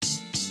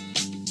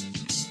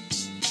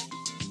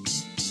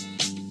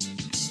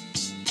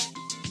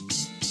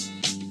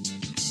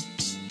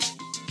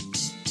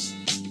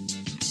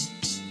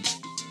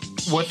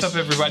What's up,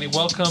 everybody?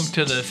 Welcome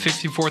to the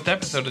 64th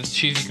episode of the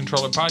Cheesy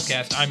Controller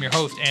Podcast. I'm your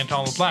host,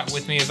 Anton LaPlatte.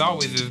 With me, as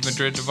always, is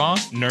Madrid Devon.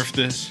 Nerf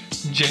this.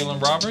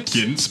 Jalen Roberts.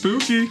 Getting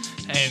spooky.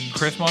 And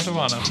Chris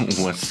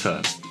Montalbano. What's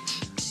up?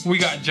 We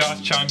got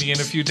Josh chiming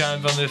in a few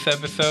times on this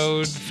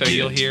episode, so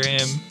you'll hear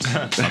him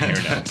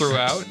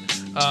throughout.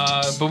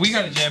 But we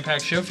got a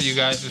jam-packed show for you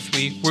guys this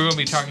week. We're going to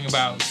be talking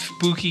about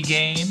spooky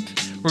games.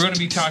 We're going to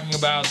be talking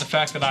about the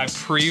fact that I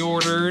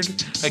pre-ordered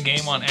a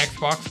game on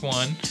Xbox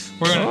One.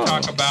 We're going to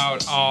talk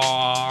about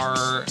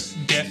our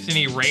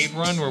Destiny raid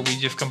run where we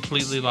just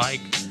completely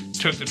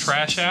took the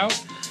trash out.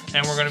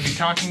 And we're going to be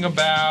talking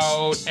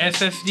about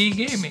SSD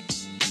gaming.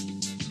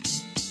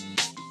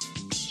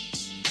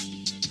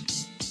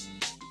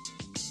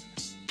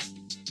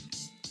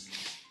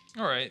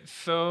 All right,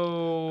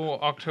 so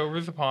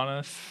October's upon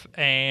us,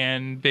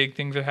 and big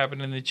things are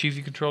happening in the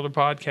Cheesy Controller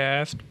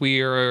Podcast.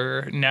 We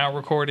are now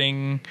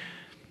recording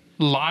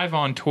live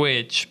on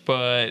Twitch,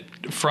 but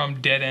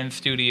from Dead End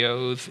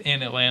Studios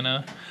in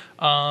Atlanta.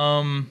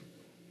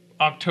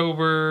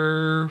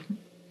 October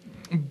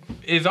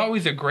is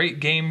always a great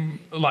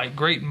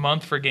great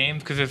month for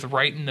games because it's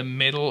right in the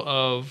middle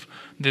of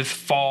this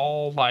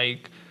fall,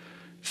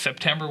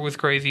 September was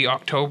crazy.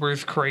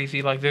 October's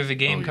crazy. There's a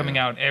game coming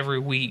out every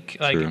week.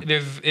 True.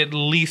 There's at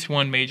least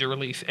one major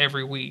release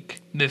every week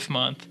this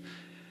month.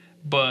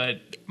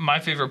 But my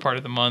favorite part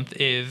of the month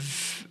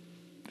is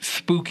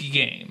spooky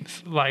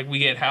games. We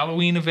get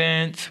Halloween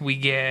events. We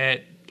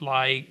get,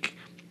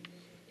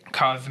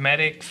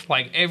 cosmetics.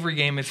 Every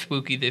game is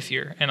spooky this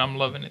year, and I'm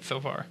loving it so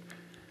far.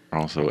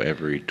 Also,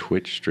 every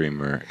Twitch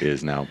streamer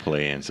is now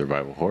playing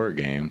survival horror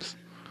games.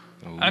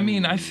 I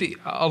mean, I see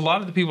a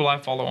lot of the people I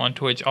follow on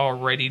Twitch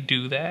already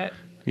do that.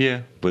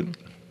 Yeah, but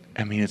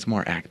it's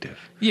more active.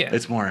 Yeah.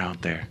 It's more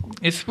out there.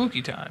 It's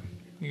spooky time.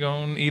 You're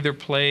going to either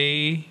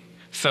play...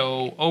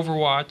 So,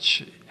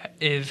 Overwatch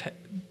is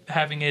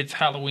having its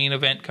Halloween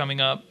event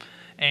coming up,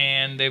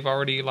 and they've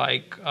already,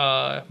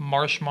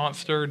 Marsh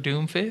Monster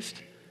Doomfist.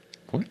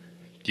 What?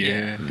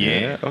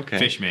 Yeah. Okay.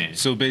 Fishman.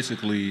 So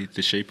basically,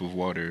 the Shape of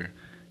Water,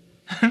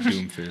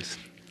 Doomfist.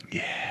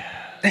 Yeah.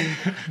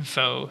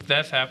 So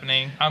that's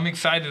happening. I'm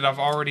excited. I've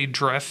already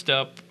dressed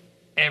up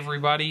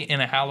everybody in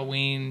a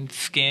Halloween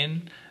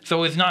skin.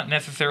 So it's not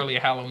necessarily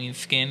a Halloween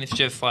skin. It's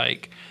just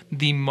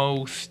the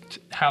most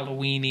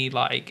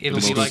Halloween-y, it'll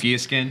The be spookiest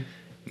skin?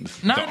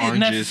 not oranges.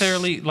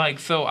 necessarily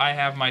so I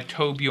have my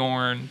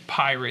Torbjorn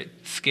pirate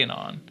skin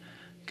on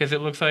because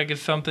it looks like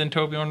it's something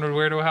Torbjorn would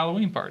wear to a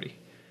Halloween party.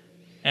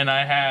 And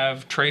I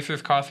have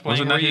Tracer's cosplaying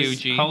Wasn't that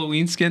his Ryuji.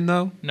 Halloween skin,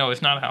 though? No,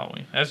 it's not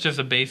Halloween. That's just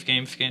a base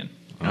game skin.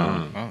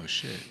 Oh,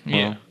 shit.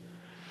 Yeah.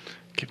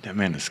 Give that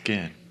man a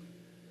skin.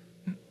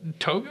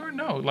 Torbjorn?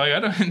 No. I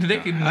don't. They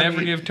could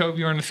never give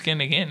Torbjorn a skin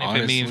again if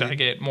it means Honestly. I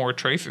get more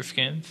Tracer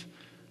skins.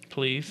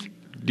 Please.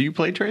 Do you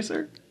play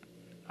Tracer?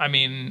 I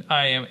mean,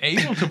 I am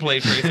able to play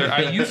Tracer.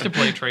 I used to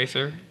play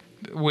Tracer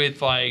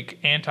with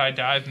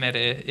anti-dive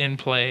meta in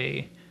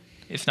play.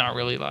 It's not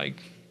really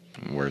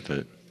Worth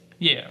it.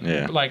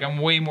 yeah. I'm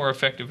way more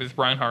effective as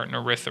Reinhardt and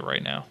Orisa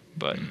right now,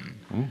 but.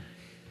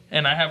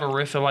 And I have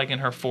Orisa in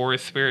her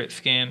Forest Spirit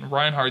skin.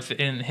 Reinhardt's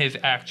in his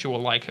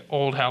actual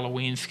old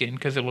Halloween skin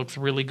because it looks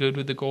really good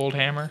with the gold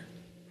hammer.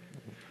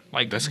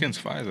 That skin's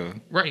fire, though.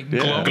 Right,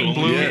 Yeah. glowing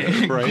blue,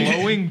 Yeah, right.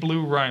 glowing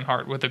blue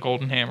Reinhardt with a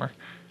golden hammer.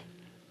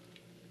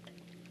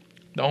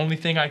 The only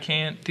thing I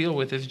can't deal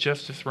with is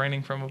justice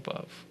raining from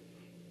above.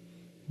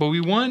 But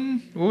we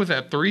won. What was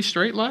that? 3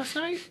 straight last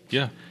night?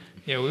 Yeah.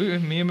 Yeah,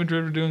 me and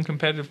Madrid were doing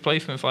competitive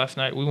placements last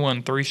night. We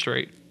won 3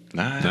 straight.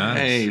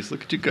 Nice.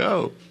 Look at you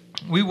go.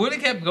 We would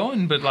have kept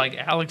going, but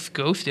Alex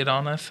ghosted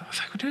on us. I was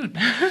like, dude.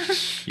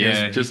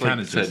 Yeah, Just he kind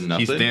of said he's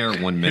nothing. there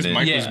 1 minute. His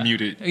mic was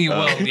muted.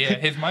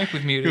 His mic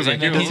was muted. He was like,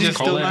 and then yo, he Does he just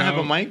still let not have a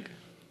out- mic?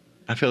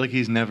 I feel like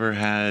he's never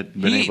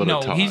been able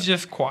to talk. he's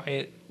just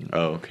quiet.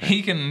 Oh, okay.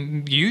 He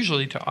can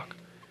usually talk.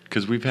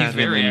 Because we've had He's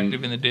very him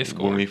active in the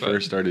Discord. When we but-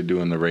 first started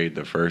doing the raid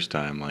the first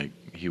time,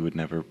 he would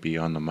never be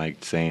on the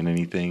mic saying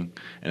anything,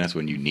 and that's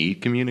when you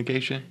need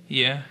communication.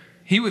 Yeah.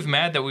 He was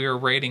mad that we were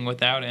raiding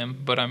without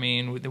him, but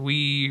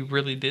we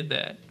really did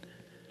that.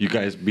 You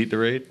guys beat the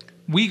raid?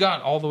 We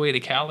got all the way to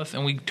Callus,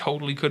 and we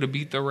totally could have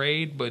beat the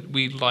raid, but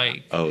we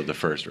Oh, the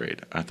first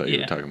raid. I thought you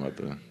Yeah. were talking about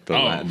the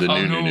Oh,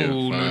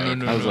 new.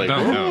 no. I was like,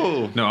 No,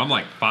 whoa. no, I'm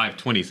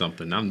 520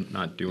 something. I'm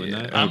not doing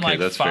that. I'm Okay,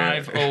 that's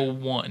fair.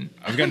 501.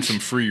 I've gotten some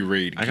free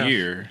raid I got-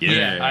 gear.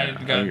 Yeah, I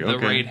got the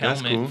Okay, raid that's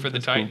helmet cool, for the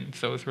that's cool. Titan,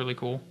 so it's really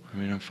cool.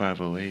 I'm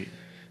 508.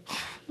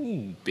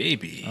 Ooh,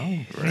 baby.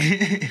 Oh,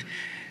 right.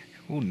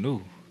 Oh,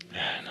 no.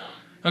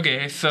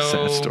 Okay, so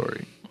Sad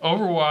story.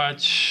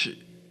 Overwatch,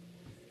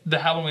 the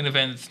Halloween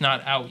event is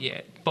not out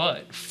yet,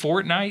 but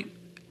Fortnite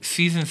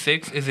Season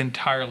 6 is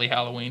entirely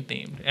Halloween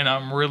themed, and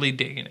I'm really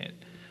digging it.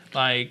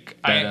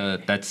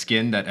 That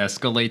skin that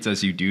escalates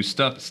as you do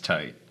stuff is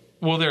tight.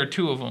 Well, there are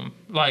 2 of them.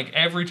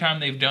 Every time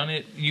they've done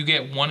it, you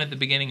get one at the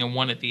beginning and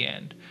one at the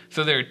end.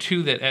 So there are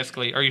 2 that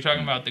escalate. Are you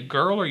talking about the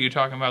girl or are you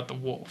talking about the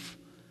wolf?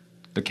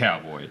 The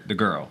cowboy, the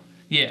girl.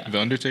 Yeah. The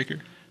Undertaker?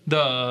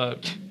 The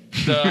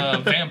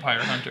vampire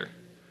hunter.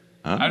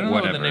 Huh? I don't know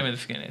what the Whatever. name of the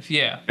skin is.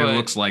 Yeah, It but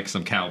looks like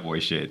some cowboy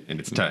shit, and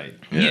it's tight.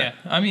 yeah.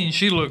 I mean,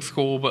 she looks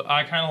cool, but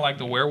I kind of like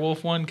the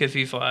werewolf one because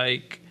he's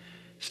like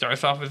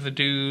starts off as a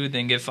dude,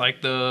 then gets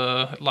like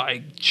the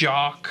like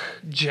jock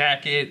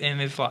jacket,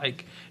 and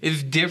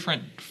it's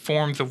different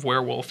forms of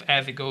werewolf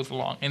as it goes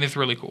along, and it's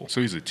really cool.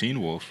 So he's a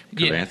teen wolf.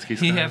 Yeah, Kavansky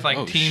he style? has like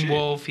Oh, Teen shit.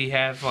 Wolf. He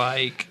has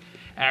like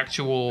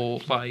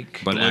actual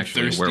like. But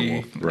actually, a Bloodthirsty.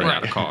 werewolf, Right.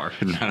 not a car.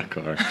 Not a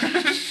car.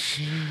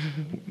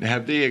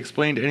 Have they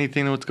explained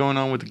anything what's going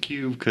on with the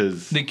cube?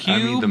 Because The I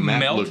mean, the cube map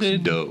melted-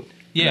 looks dope.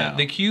 Yeah, now.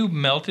 the cube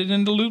melted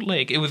into Loot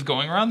Lake. It was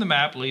going around the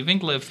map, leaving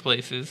Glyph's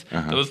places.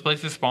 Those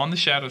places spawned the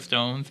Shadow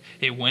Stones.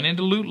 It went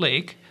into Loot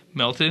Lake,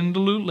 melted into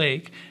Loot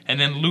Lake, and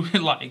then Loot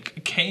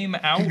like came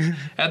out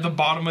at the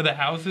bottom of the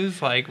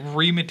houses, like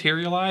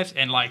rematerialized,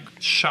 and like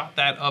shot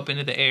that up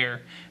into the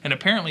air. And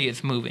apparently,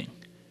 it's moving.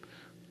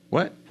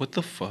 What? What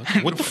the fuck?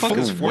 What the fuck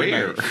is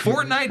Where? Fortnite?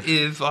 Fortnite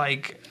is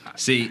like.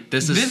 See,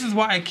 this is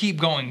Why I keep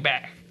going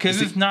back. Because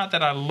it's not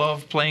that I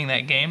love playing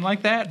that game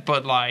like that,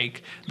 but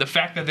like the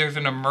fact that there's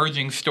an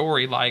emerging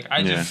story, like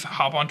I just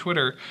hop on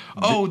Twitter.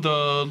 Oh,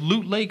 the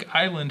Loot Lake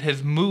Island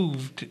has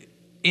moved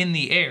in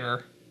the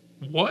air.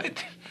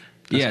 What?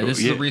 yeah, cool. this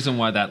is Yeah. the reason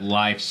why that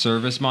live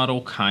service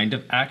model kind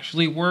of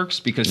actually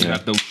works because you Yeah.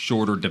 have those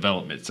shorter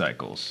development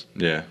cycles.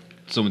 Yeah.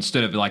 So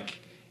instead of like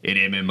an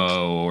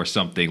MMO or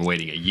something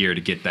waiting a year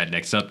to get that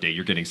next update,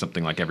 you're getting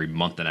something like every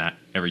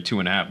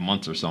 2.5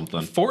 months or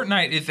something.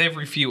 Fortnite is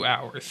every few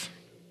hours.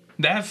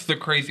 That's the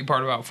crazy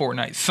part about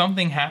Fortnite.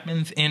 Something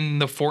happens in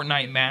the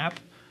Fortnite map,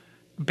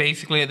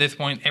 basically at this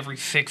point, every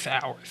 6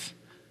 hours.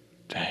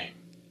 Dang.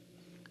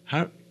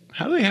 How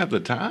do they have the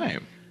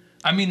time?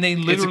 I mean, they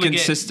It's a literally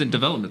consistent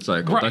development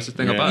cycle. Right. That's the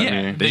thing Yeah. about yeah,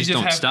 it. they They just just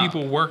don't have stop.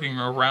 people working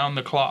around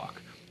the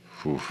clock,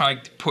 Oof.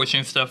 like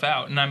pushing stuff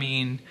out. And I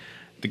mean,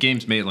 The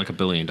game's made like $1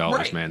 billion,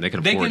 right, man. They can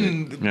afford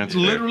it. That's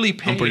fair. literally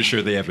pay. I'm pretty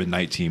sure they have a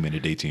night team and a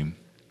day team.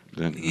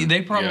 Then-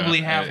 They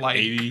probably have like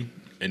 80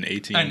 and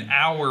 18. an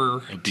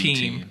hour a B team.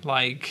 team.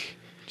 Like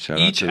Shout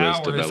out each to those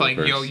hour is like,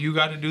 yo, developers. you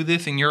got to do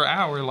this in your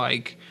hour.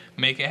 Like,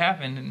 make it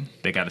happen. And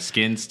They got a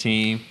skins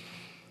team.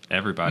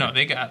 Everybody. no,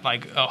 they got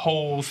like a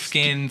whole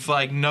skins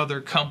like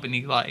another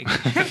company. Like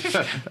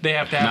they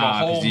have to have a Nah,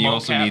 whole because you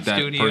also mocap need that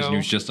studio. person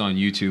who's just on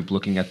YouTube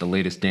looking at the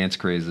latest dance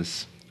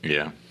crazes.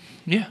 Yeah.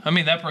 Yeah, I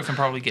mean that person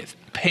probably gets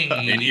paid.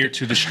 An ear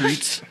to the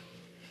streets.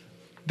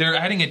 They're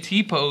adding a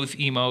T-pose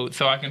emote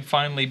so I can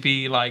finally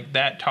be like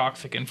that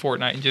toxic in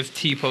Fortnite and just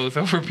T-pose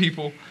over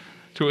people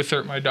to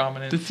assert my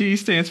dominance. The T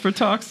stands for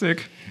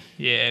toxic.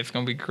 Yeah, it's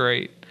gonna be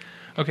great.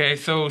 Okay,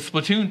 so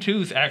Splatoon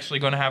 2 is actually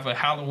gonna have a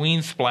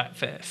Halloween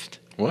Splatfest.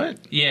 What?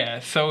 Yeah,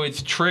 so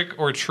it's trick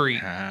or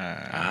treat.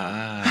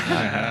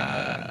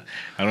 I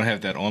don't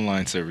have that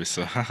online service,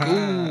 so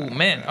Ooh,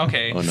 man.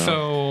 Okay, Oh no.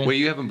 so Wait,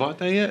 you haven't bought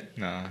that yet?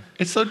 nah.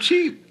 It's so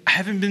cheap. I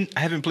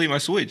haven't played my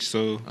Switch,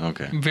 so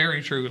Okay.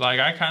 very true. Like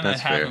I kind of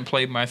That's fair. haven't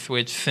played my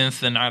Switch since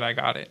the night I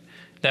got it.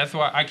 That's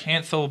why I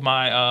canceled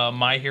my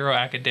My Hero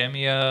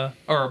Academia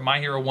or My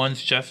Hero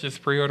One's Justice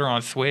pre-order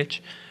on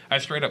Switch. I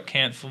straight up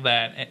canceled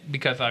that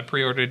because I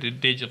pre-ordered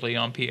it digitally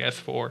on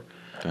PS4.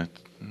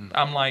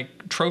 I'm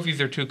like, trophies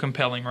are too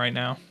compelling right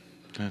now.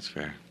 That's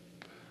fair.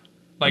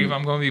 Like if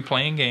I'm going to be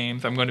playing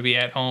games, I'm going to be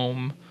at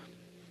home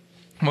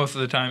most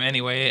of the time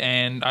anyway,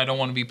 and I don't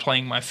want to be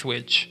playing my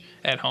Switch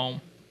at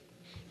home.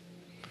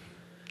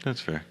 That's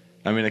fair.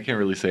 I mean, I can't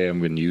really say I'm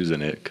been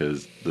using it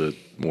because the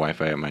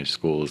Wi-Fi at my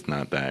school is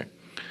not that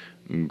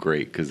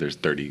great because there's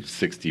 30,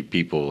 60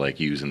 people like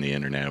using the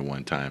internet at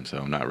one time, so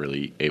I'm not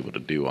really able to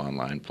do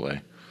online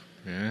play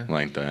yeah,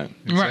 like that.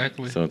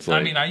 exactly. So it's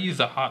like, I mean, I use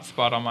a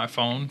hotspot on my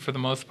phone for the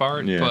most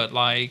part, Yeah. but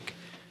like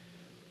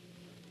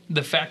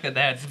the fact that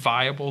that's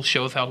viable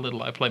shows how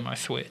little I play my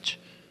Switch.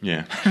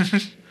 yeah.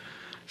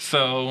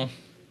 So,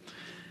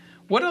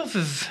 what else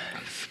is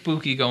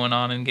spooky going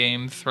on in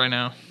games right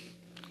now?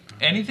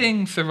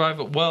 Anything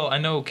survival? Well, I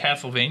know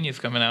Castlevania's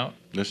coming out.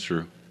 That's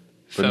true.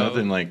 But So-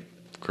 nothing like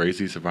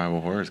crazy survival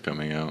horror is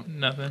coming out.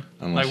 Nothing.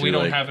 Unless Like we you,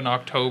 don't like- have an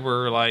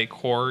October like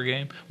horror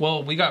game.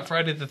 Well, we got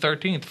Friday the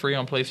 13th free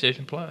on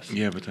PlayStation Plus.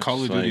 Yeah, but that's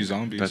Call of Duty like,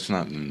 Zombies. That's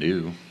not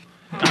new.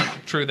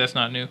 True, that's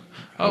not new.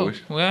 I Oh,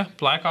 wish- well,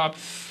 Black Ops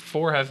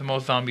 4 has the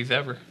most zombies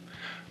ever.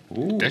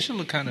 Ooh. That should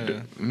look kind of.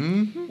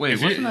 Wait,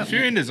 If wasn't you're- that if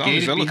you're into zombies,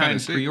 gated that look kinda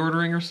behind sick.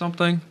 pre-ordering or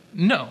something?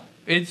 No,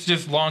 it's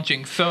just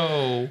launching.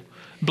 So,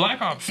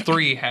 Black Ops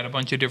 3 had a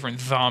bunch of different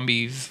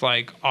zombies,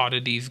 like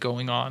oddities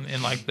going on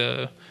in like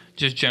the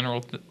just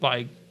general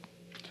like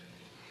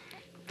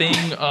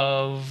thing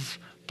of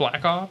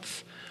Black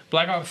Ops.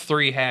 Black Ops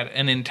 3 had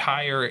an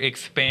entire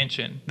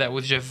expansion that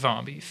was just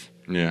zombies.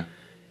 Yeah.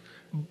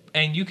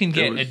 And you can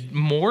There get was-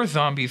 more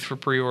zombies for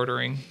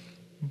pre-ordering.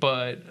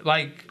 But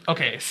like,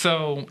 okay,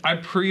 so I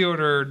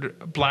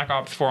pre-ordered Black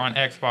Ops 4 on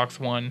Xbox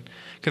One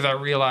because I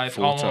realized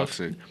Full almost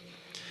toxic.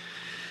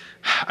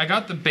 I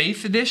got the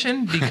base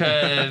edition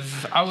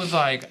because I was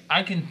like,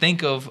 I can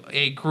think of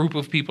a group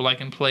of people I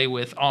can play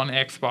with on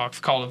Xbox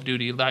Call of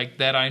Duty like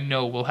that I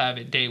know will have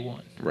it day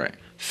one. Right.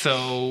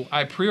 So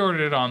I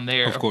pre-ordered it on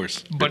there. Of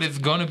course. But it's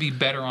gonna be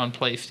better on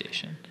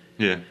PlayStation.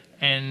 Yeah.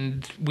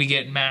 and we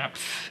get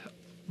maps,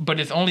 but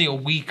it's only a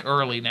week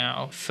early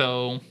now,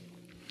 so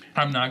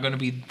I'm not going to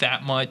be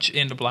that much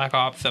into Black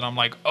Ops that I'm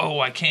like, oh,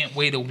 I can't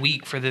wait a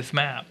week for this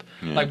map.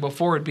 Yeah. Like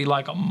before, it'd be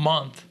like a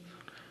month.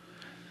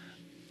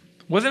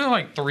 Wasn't it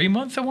like 3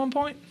 months at one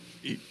point?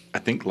 I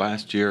think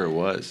last year it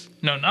was,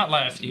 No, not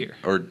last year.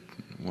 or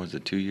was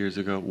it 2 years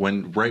ago?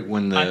 When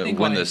I think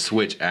when like- the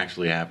Switch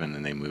actually happened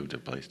and they moved to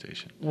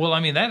PlayStation. Well, I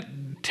mean, that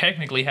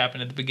technically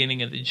happened at the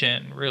beginning of the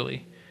gen,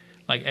 really.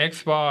 Like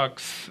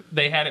Xbox,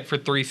 they had it for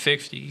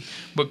 360,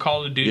 but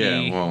Call of Duty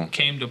Yeah, well-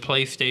 came to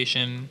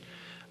PlayStation.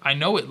 I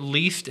know at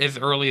least as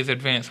early as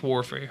Advanced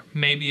Warfare,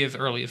 maybe as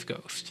early as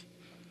Ghost.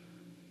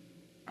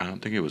 I don't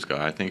think it was.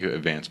 I think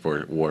Advanced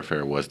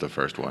Warfare was the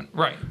first one.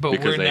 Right, but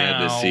Because we're they now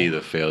had to see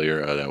the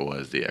failure that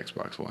was the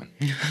Xbox One.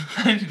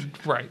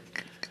 right.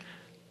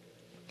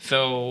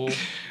 So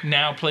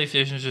now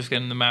PlayStation's just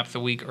getting the maps a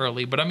week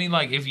early. But I mean,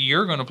 like, if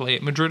you're gonna play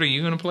it, Madrid, are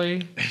you gonna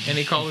play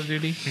any Call of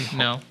Duty?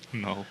 No.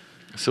 No.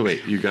 So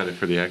wait, you got it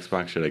for the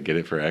Xbox? Should I get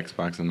it for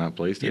Xbox and not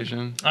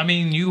PlayStation? I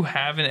mean, you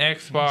have an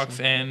Xbox,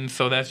 and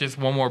so that's just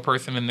one more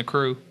person in the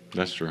crew.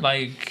 That's true.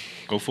 Like,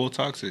 Go full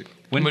toxic.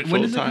 When But does it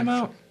full come time.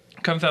 out?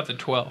 comes out the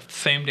 12th,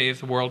 same day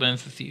as The World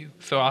Ends With You.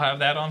 So I'll have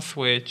that on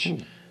Switch,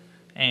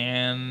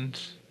 and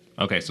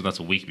Okay, so that's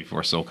a week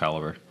before Soul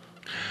Calibur.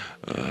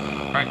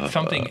 right,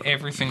 something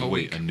every single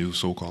Wait, week. a new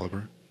Soul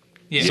Calibur?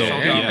 Yeah, So- Soul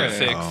Calibur yeah.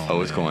 6.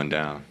 Oh, it's going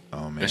down.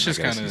 Oh man, That's just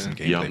I gotta see kinda-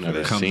 some Y'all gameplay for never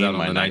that. Comes seen out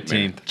my on the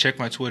nightmare. 19th. Check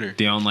my Twitter.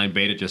 The online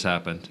beta just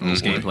happened.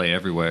 There's boy. gameplay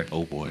everywhere.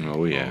 Oh boy.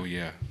 Oh yeah, Oh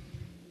yeah.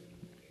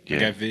 yeah.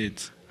 Got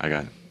vids. I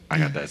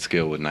got that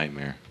skill with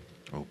Nightmare.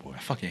 Oh boy. I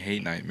fucking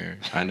hate Nightmare.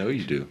 I know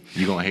you do.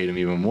 You gonna hate him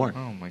even more.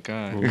 Oh my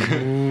god.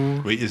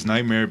 Wait, is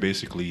Nightmare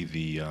basically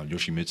the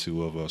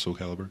Yoshimitsu of Soul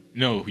Calibur?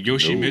 No,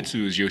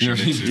 Yoshimitsu is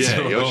Yoshimitsu. Yeah,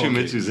 Oh,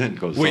 Yoshimitsu's in.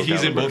 Goes Wait, Soul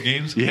he's in Calibur. both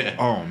games? Yeah.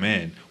 Oh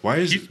man, why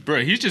is?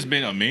 He's just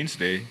been a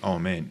mainstay. Oh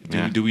man,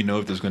 Yeah. do we know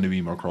if there's going to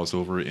be more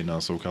crossover in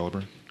Soul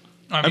Calibur?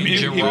 I mean,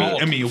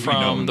 Geralt we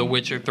from know- The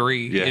Witcher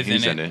 3 Yeah, is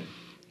he's in it.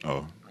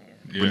 Oh,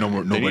 Yeah. but no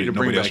more. They need Nobody, to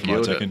bring nobody else back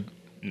from Yoda. Tekken.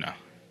 No.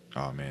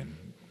 Oh man,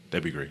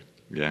 that'd be great.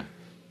 Yeah.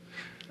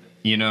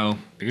 You know,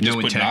 They could just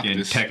knowing put Tekken,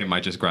 Noctis. Tekken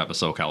might just grab a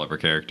Soul Calibur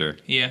character.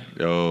 Yeah,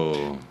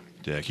 Oh,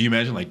 Yeah, can you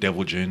imagine like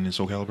Devil Jin in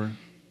Soul Calibur?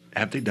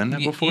 have they done that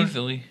before?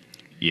 easily,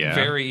 Yeah.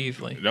 very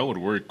easily. That would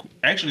work.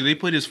 Actually, they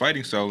put his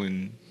fighting style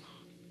in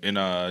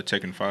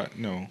Tekken 5.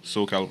 No,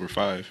 Soul Calibur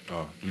 5.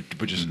 Oh,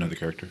 but just another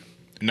character.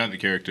 Not the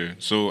character.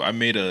 So I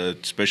made a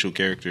special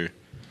character.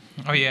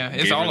 Oh yeah,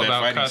 it's Gave her all that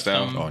about fighting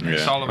custom. style. Oh, nice.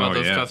 It's all about Oh,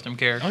 those yeah. custom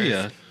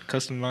characters.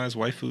 Customized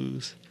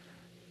waifus.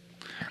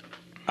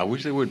 I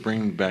wish they would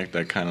bring back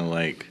that kind of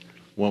like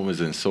what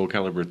was in Soul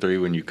Calibur 3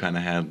 when you kind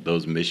of had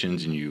those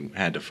missions and you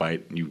had to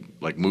fight. You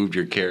like moved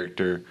your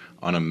character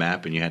on a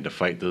map and you had to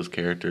fight those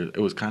characters.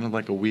 It was kind of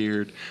like a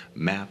weird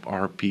map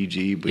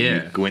RPG, but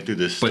Yeah. you went through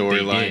this But they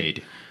storyline.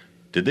 did.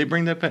 Did they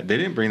bring that back? They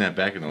didn't bring that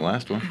back in the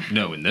last one.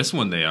 No, in this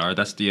one they are.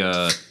 That's the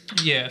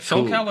Yeah,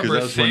 Soul Cool, 'cause Calibur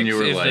that's when 6 you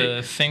were is like-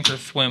 the sink or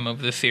swim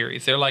of the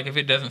series. They're like, if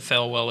it doesn't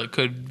sell well, it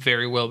could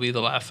very well be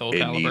the last Soul It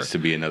Calibur. needs to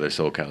be another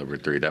Soul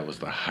Calibur 3. That was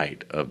the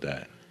height of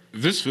that.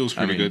 This feels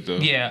pretty mean, good though.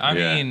 Yeah, I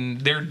Yeah. mean,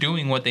 they're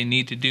doing what they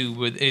need to do,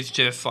 but it's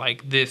just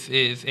like this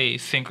is a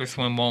sink or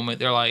swim moment.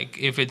 They're like,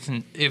 if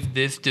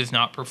this does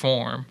not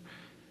perform,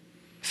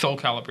 Soul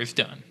Calibur's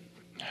done.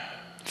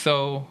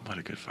 So What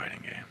a good fighting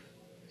game.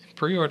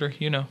 pre-order,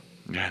 Yeah,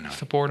 I know.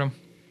 support them.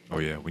 Oh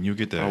yeah, when you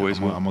get that, Always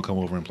I'm will. gonna come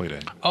over and play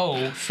that.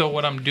 Oh, so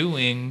what I'm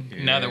doing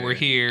now that we're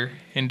here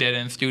in Dead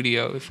End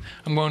Studios,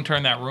 I'm going to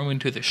turn that room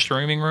into the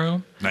streaming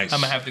room. Nice.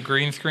 I'm gonna have the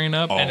green screen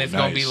up, Oh, and it's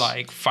gonna be nice.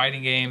 like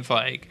fighting games.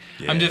 Like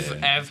I'm just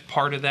Yeah. as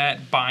part of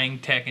that, buying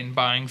Tekken,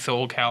 buying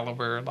Soul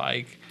Calibur.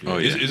 Like Oh,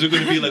 is, yeah. is it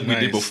going to be like we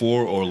did Nice.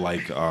 before, or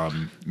like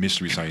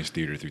Mystery Science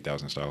Theater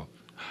 3000 style?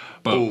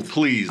 Oh,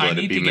 please I let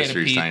it need be to get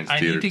Mystery Science I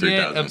Theater need to get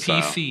a 3000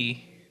 style. PC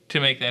to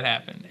make that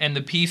happen, and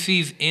the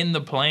PC's in the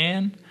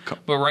plan.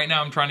 But right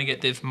now, I'm trying to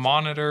get this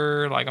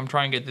monitor. Like I'm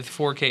trying to get this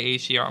 4K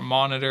HDR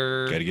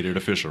monitor. Got to get it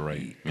official,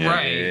 right? Yeah.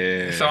 Right.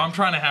 Yeah. So I'm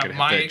trying to have Gotta have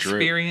my that drip.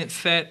 experience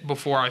set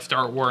before I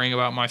start worrying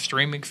about my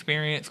stream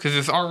experience because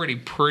it's already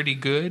pretty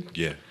good.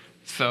 Yeah.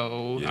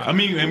 So Yeah. I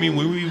mean,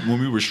 when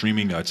we were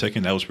streaming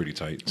Tekken, that was pretty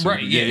tight. So,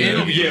 Right, Yeah. yeah, Yeah.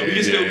 it'll be- We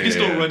can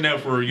still yeah. run that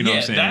for yeah, what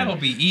I'm saying. that'll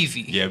be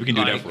easy. Yeah, we can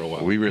do that Like, for a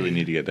while. We really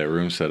need to get that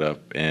room set up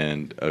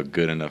and a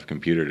good enough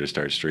computer to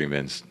start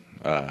streaming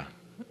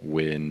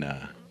when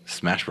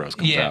Smash Bros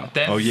comes Yeah, out.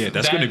 that's, Oh yeah,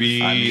 that's gonna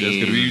be I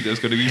mean, that's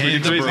gonna be pretty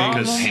the crazy.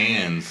 problem- Because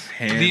hands.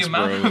 the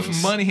amount of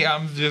bros. money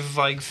I'm just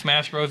like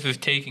Smash Bros is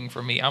taking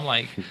from me. I'm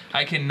like,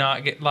 I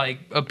cannot get like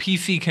a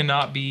PC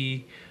cannot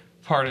be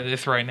part of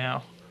this right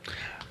now.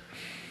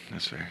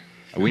 That's fair.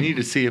 We need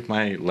to see if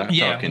my laptop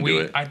Yeah, can do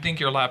it. I think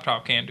your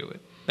laptop can do it.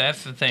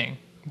 That's the thing.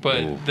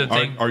 But Ooh. the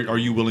thing, Are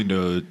you willing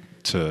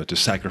to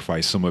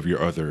sacrifice some of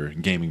your other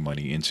gaming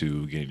money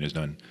into getting this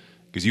done?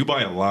 Because you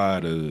buy a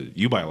lot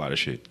of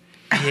shit.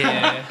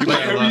 yeah,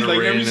 Like every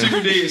random-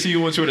 single day, I see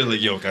you on Twitter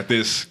like, yo, got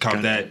this,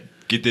 cop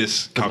that, get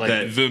this, cop like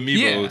that. The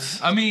yeah. Amiibos.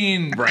 I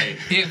mean, Right.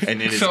 if-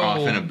 And then it's so-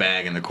 off in a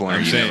bag in the corner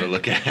I'm you saying. never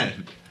look at.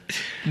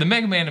 The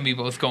Mega Man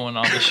amiibo is going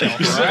on the shelf,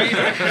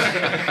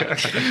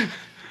 right?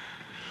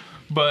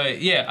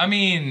 But yeah, I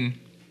mean,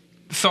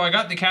 so I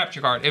got the capture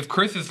card. If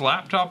Chris's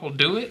laptop will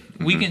do it,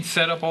 we can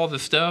set up all the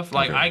stuff.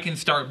 Like, I can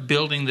start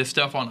building this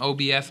stuff on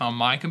OBS on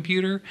my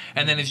computer,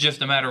 and then it's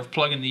just a matter of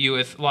plugging the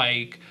US.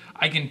 Like,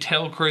 I can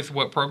tell Chris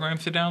what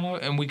programs to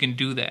download, and we can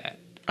do that.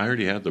 I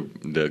already have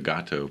the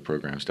Gato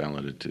programs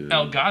downloaded too.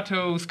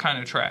 Elgato's kind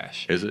of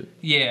trash. Is it?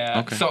 Yeah.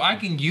 Okay. So I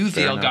can use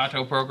Fair the enough.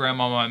 Elgato program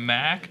on my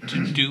Mac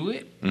to do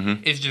it.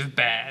 It's just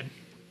bad.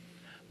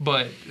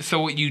 But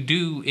so what you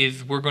do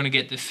is we're going to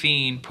get the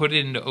scene, put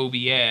it into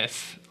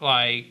OBS,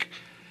 like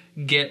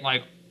get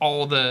like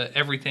all the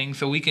everything,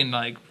 so we can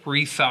like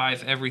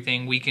resize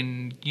everything. We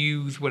can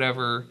use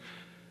whatever.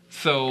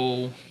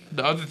 So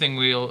the other thing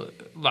we'll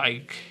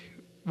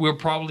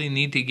probably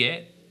need to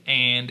get,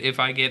 and if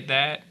I get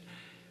that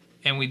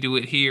and we do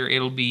it here,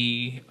 it'll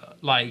be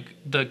like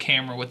the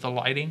camera with the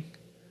lighting,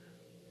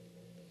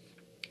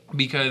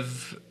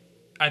 because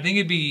I think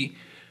it'd be.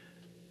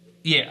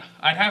 Yeah,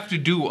 I'd have to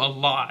do a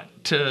lot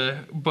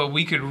but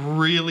we could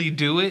really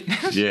do it.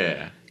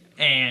 Yeah.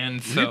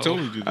 And so, You can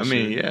totally do this I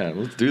mean, shit. yeah,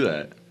 let's do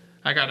that.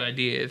 I got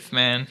ideas,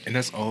 man. And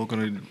that's all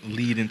gonna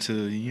lead into,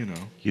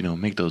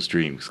 Make those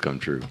dreams come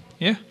true.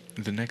 Yeah,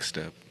 the next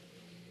step.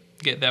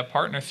 get that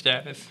partner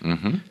status.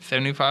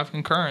 75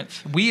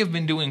 concurrents. We have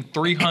been doing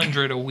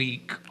 300 a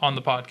week on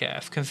the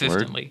podcast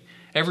consistently.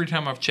 Every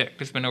time I've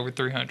checked, it's been over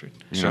 300.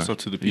 Shouts out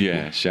to the people.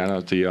 Yeah, shout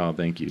out to y'all.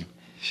 Thank you.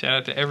 Shout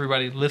out to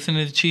everybody listening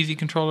to the Cheesy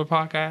Controller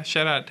podcast.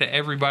 Shout out to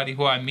everybody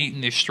who I meet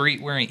in the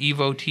street wearing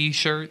Evo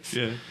t-shirts.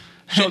 Yeah.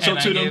 Shout And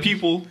out to I them give-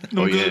 people. Them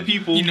Oh, good yeah.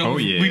 people.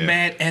 We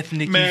mad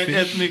ethnic. mad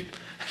ethnic.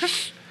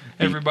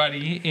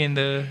 Everybody in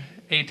the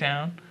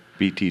A-Town.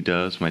 BT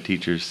Dubs, my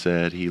teacher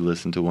said he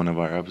listened to one of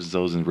our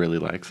episodes and really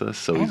likes us,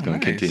 so he's going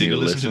nice. to continue Did to you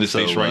listen to the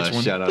listen. states' So rights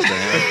one? shout out to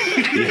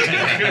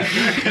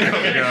him.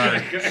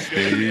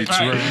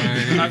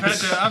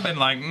 I've been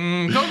like,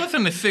 go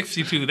listen to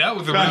 62. That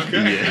was a real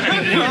good.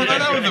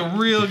 That was a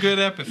real good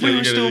episode.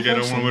 You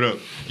gotta warm it up.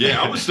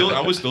 Yeah, I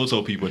would still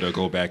tell people to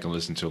go back and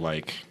listen to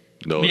like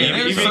No, Yeah, that-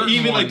 there's certain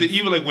even ones.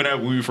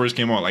 when we first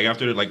came on, like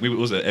after like maybe it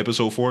was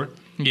episode 4.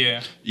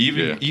 Yeah.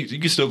 Even Yeah. you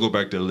can still go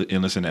back to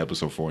and listen to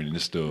episode 4, and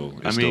it's still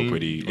mean,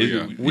 pretty.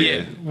 yeah.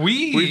 Yeah,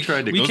 we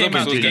tried to we those came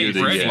out the episodes gate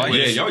get- ready. yeah.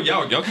 with-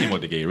 yeah, y'all came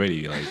out the gate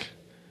ready. Like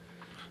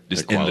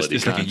this The quality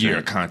it's like a year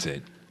of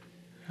content. content.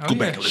 Oh, Go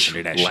back yeah. and listen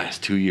to that shit.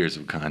 Last 2 years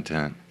of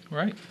content.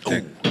 Right.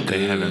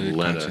 They haven't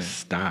let content. us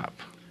stop.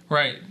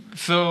 Right.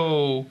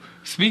 So,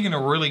 speaking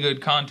of really good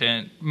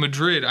content,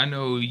 Madrid, I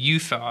know you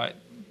saw it.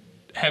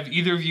 Have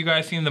either of you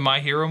guys seen the My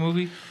Hero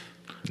movie?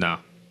 No.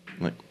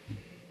 Like,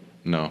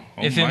 no.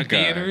 It's my in God.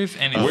 theaters,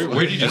 and it's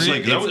Where did you see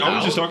it? 'Cause I was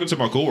out. just talking to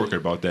my coworker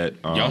about that.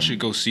 Y'all should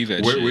go see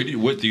that Where, shit.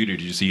 what theater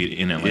did you see it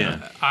in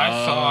Atlanta? I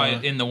saw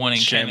it in the one in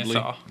Chambly.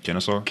 Kennesaw.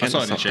 Kennesaw. I saw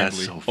it in That's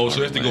Chambly. so Oh, so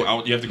you have to far go away.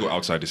 out. You have to go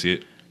outside to see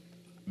it.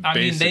 I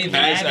mean, they've Basically.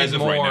 added As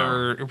of right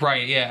more.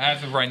 Right, yeah,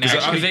 as of right now.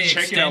 'Cause I Because they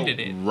check it out extended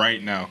it.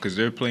 right now because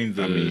they're playing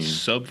the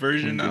sub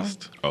version now.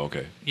 Oh,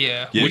 okay.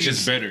 Yeah. Which is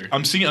 'cause better.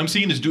 I'm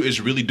seeing it's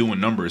really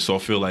doing numbers. So I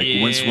feel like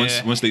once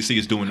Yeah. they see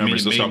it's doing I mean,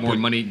 numbers, it they'll made start more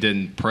putting. money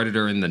than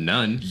Predator and The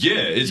Nun. Yeah,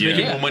 it's Yeah.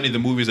 making Yeah. more money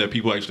than movies that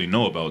people actually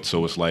know about.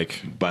 So it's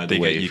like, By the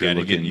way, you if you're got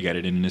looking-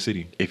 it in the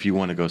city. If you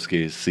want to go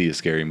see a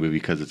scary movie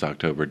because it's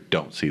October,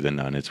 don't see The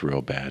Nun. It's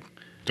real bad.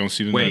 Don't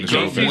see the Wait, Nun.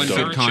 go go see one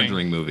Searching. good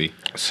Conjuring movie.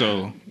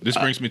 So this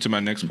brings me to my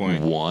next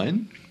point.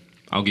 One?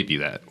 I'll give you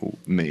that.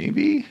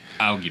 Maybe?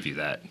 I'll give you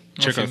that.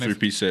 Check out see Three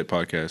Piece Set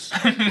podcast.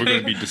 We're going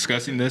to be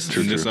discussing this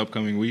in this true.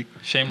 upcoming week.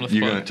 Shameless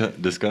You're plug. going to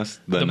discuss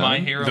The The Nun? My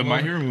Hero The movie.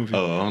 My Hero movie.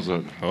 Oh, I was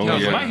like, No, yeah.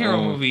 the My Hero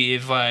Oh. movie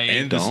is like...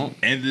 and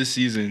this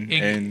season.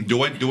 It- And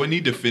Do I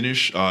need to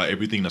finish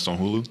everything that's on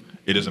Hulu?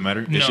 It doesn't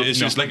matter. No. It's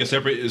just like a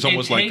separate. It's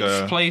almost it like takes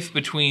a. place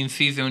between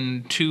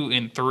season 2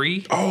 and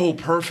 3. Oh,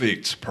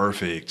 perfect.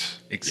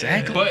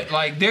 exactly. But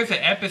like, there's an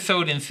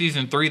episode in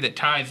season 3 that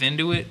ties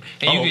into it,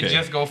 and you Oh, can okay.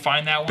 just go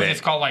find that one. Bet.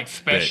 It's called like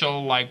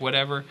special, like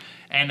whatever.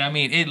 And I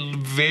mean, it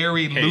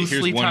very Hey,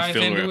 loosely here's one ties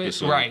filler into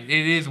episode. it. Right,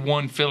 it is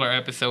one filler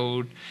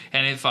episode,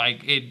 and it's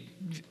like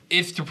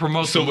it's to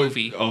promote the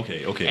movie.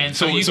 Okay. And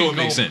so you so can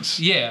it makes go- sense.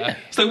 Yeah.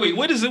 It's like, wait,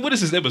 what is it? What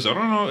is this episode?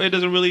 I don't know. It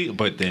doesn't really.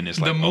 But then it's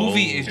like The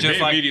movie oh, is they just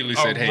like immediately a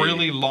said, "Hey."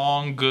 really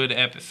long, good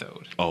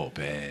episode. Oh,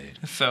 bad.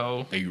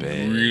 So a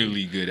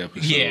really good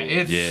episode. yeah,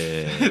 it's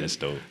Yeah, that's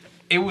dope.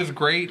 it was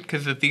great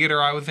because the theater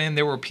I was in,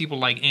 there were people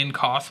like in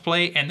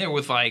cosplay, and there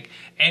was like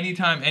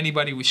anytime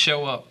anybody would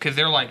show up, because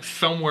they're like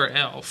somewhere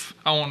else.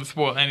 I don't want to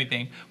spoil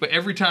anything, but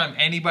every time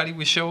anybody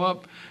would show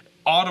up,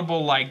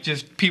 audible like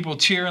just people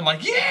cheering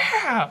like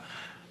yeah,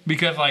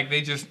 because like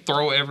they just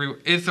throw every.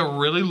 It's a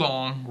really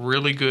long,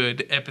 really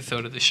good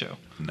episode of the show.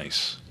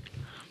 Nice.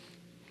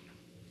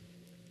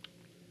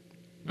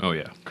 Oh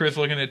yeah. Chris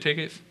looking at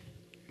tickets.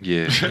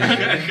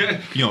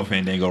 yeah. You on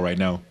Fandango right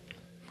now?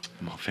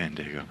 I'm on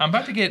Fandango. I'm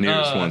about to get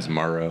Nearest one's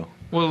Morrow.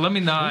 Well, let me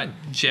not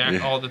jack Yeah.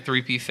 all the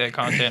 3-piece set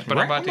content, but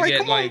I'm about to Right, get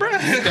come on, like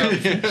bruh.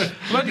 Stubbs.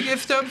 I'm about to get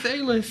Stubbs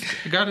A-list.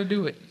 I gotta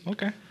do it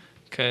Okay.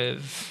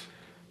 because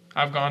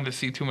I've gone to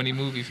see too many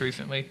movies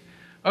recently.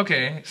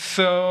 Okay,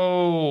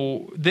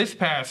 so this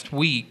past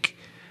week,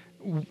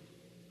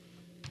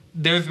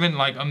 there's been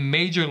like a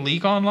major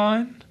leak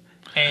online,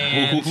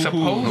 and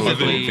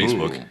supposedly,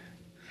 Facebook.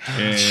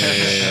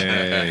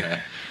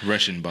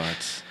 Russian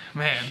bots.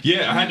 man,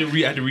 Yeah, I had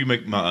to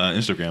remake my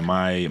Instagram.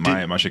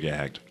 My shit got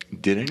hacked.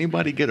 Did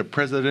anybody get a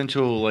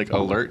presidential like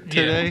alert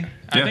today? yeah,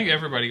 I Yeah. think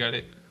everybody got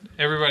it.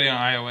 Everybody on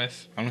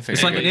iOS. I don't think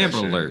It's like an anybody Amber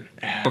got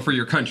shit. Alert, but for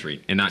your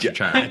country and not your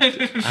child.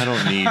 I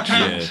don't need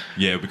Trump.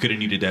 Yeah, we could have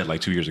needed that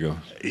like 2 years ago.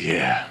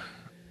 Yeah.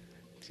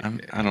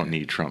 I don't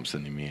need Trump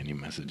sending me any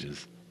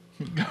messages.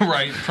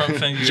 Right, Trump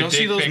sends you Did a y'all see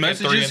dick those pic at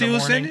 3 messages in he the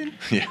was morning. sending?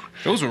 Yeah.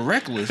 Those were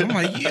reckless. I'm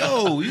like,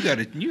 yo, you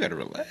gotta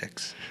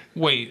relax.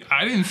 Wait,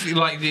 I didn't see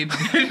like did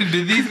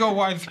these go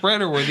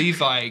widespread or were these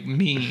like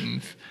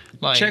memes?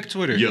 Like Check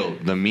Twitter. Yo,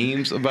 the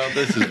memes about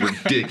this is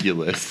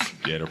ridiculous.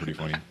 Yeah, they're pretty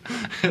funny.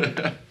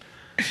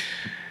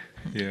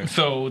 Yeah.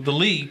 So the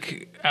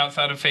leak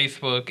outside of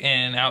Facebook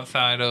and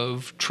outside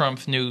of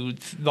Trump's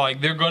nudes,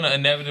 like they're gonna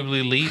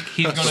inevitably leak.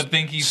 He's gonna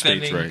think he's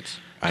States' sending. rights.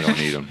 I don't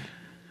need them.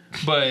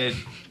 But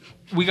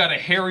we got a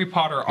Harry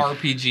Potter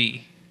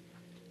RPG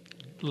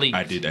leak.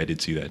 I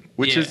did see that.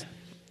 Which Yeah. is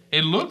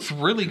It looks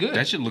really good.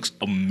 That shit looks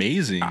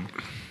amazing.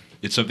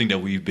 It's something that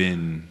we've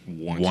been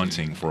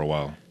wanting for a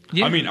while.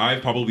 Yeah. I mean, I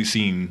think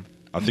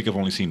I've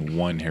only seen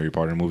one Harry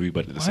Potter movie,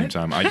 but at the same What?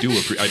 time, I do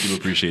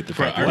appreciate the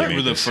Bro, fact I that they remember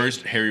made the this.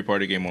 first Harry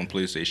Potter game on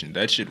PlayStation.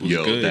 That shit was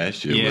yo, good. that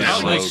shit Yeah, was that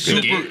so was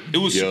good. super. It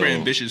was super Yo.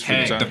 ambitious for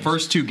Hey, the time. the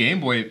first 2 Game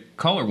Boy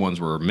Color ones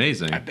were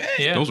amazing. I bet.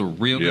 Yeah. Those were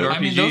real good Yeah. RPGs. I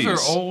mean, those are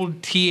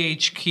old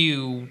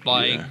THQ,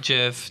 like Yeah.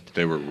 just.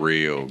 They were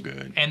real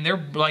good. And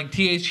they're like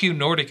THQ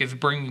Nordic is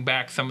bringing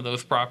back some of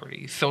those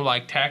properties. So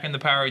like Tack and the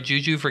Power of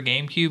Juju for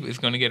GameCube is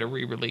going to get a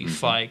re-release.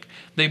 Mm-hmm. Like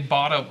they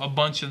bought up a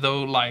bunch of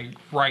those like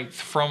rights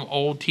from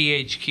old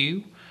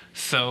THQ,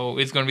 so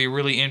it's going to be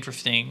really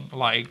interesting.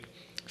 Like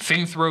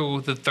Saints Row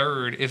the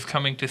Third is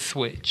coming to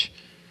Switch.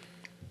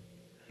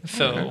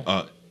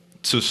 So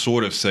To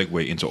sort of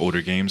segue into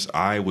older games,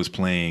 I was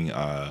playing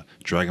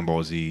Dragon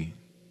Ball Z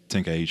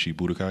Tenkaichi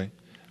Budokai.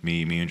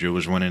 Me and Joe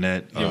was running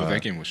that. Yo,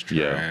 that game was trash.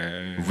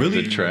 yeah.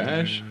 Really The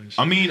trash?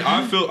 I mean,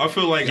 I feel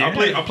like Yeah.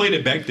 I played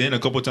it back then a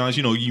couple of times.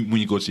 You know, when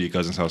you go to your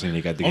cousin's house and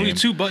they got the Only game.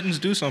 2 buttons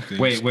do something.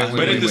 Wait. But at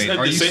the- at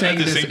Are the you same- saying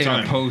at the this same in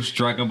time. a post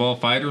Dragon Ball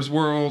Fighters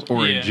world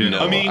or Yeah. in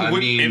general? No, I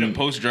mean, In a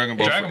post Dragon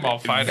Ball. Dragon Ball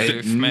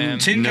Fighters, man. No, it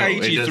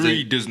Tenkaichi doesn't-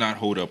 3 does not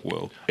hold up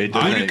well. It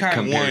doesn't Budokai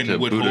compare 1 to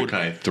would hold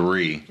Budokai up.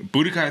 3.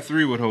 Budokai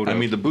 3 would hold I up.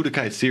 mean, the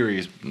Budokai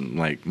series,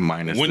 like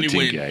minus when the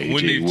they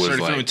Tenkaichi, was started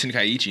filming like,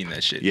 Tenkaichi and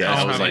that shit. yeah, I I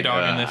don't was have a like,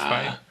 dog in this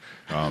fight.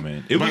 Oh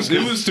man, it was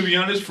to be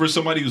honest, for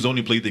somebody who's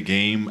only played the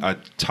game at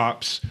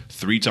tops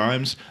 3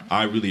 times,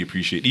 I really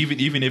appreciate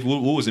even if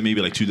what was it, maybe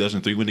like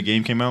 2003 when the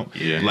game came out.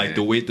 Yeah. Like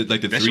the way that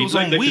like the That three shit was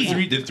like, on the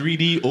Wii. the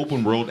 3D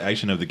open world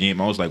action of the game.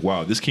 I was like,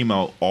 wow, this came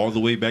out all the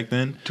way back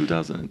then.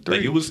 2003.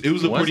 Like it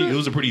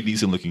was a pretty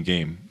decent looking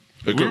game.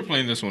 We were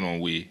playing this one on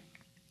Wii.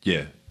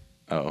 Yeah.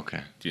 Oh,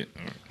 okay. Yeah.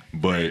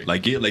 But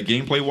like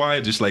gameplay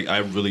wise, just like I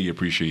really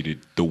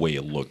appreciated the way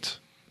it looked.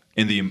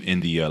 In the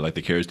like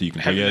the character you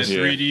can play Having that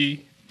as.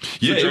 3D.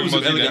 Yeah, for it was. Dragon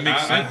Ball Z, Like, that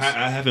makes sense.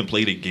 I haven't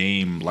played a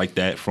game like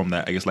that from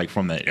that. I guess like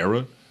from that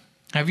era.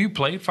 Have you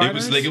played It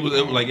Fighters? was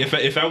like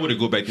if I were to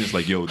go back then, it's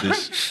like yo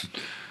this.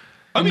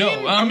 I mean,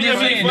 No, I'm just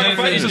saying,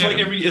 Fighters is like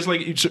yeah. every. It's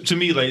like to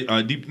me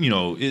like you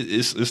know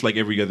it's like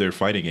every other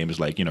fighting game. It's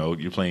like you know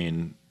you're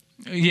playing.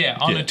 Yeah,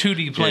 on Yeah. a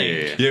 2D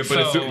plane. Yeah,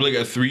 but So- like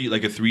a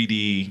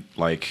 3D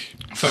like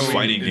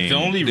fighting game. The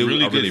only They-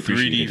 really I good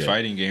appreciated 3D that.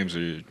 fighting games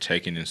are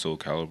Tekken and Soul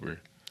Calibur.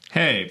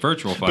 Hey,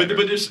 Virtual Fighter.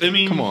 But there's, I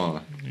mean, Come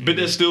on. But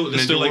that's still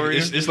Ninja like Warrior?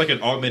 it's like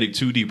an automatic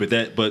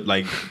 2D. But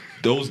like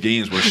those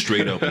games were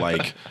straight up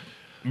like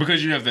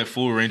Because you have that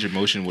full range of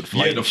motion with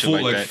flight yeah the and shit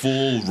full like that.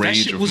 full That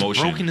range shit of was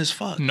motion. broken as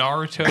fuck.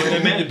 Naruto.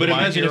 But My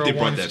imagine if Hero they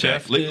brought One's that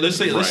back. Justice.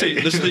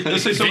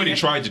 Let's say somebody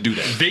tried to do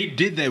that. They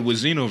did that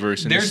with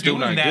Xenoverse, and They're it's still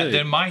doing not that. good.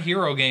 Then My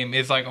Hero game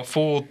is like a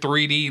full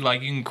 3D,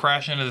 like you can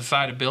crash into the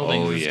side of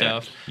buildings Oh, and yeah.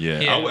 stuff.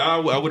 Yeah,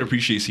 I would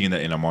appreciate seeing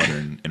that in a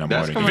modern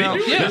That's game. coming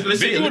out. Yeah.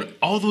 Let's say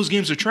all those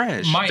games are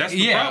trash. That's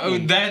the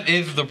problem. That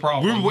is the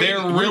problem. We're waiting,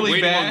 They're we're really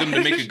waiting bad. on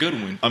them to make a good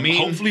one. I mean-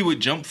 hopefully with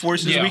Jump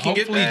Forces Yeah, we can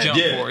get hopefully that. Jump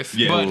yeah, Force.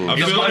 yeah. But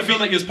I feel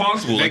like it's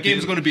possible. That Like, game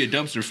is going to be a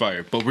dumpster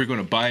fire, but we're going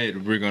to buy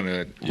it. We're going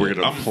to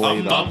gonna play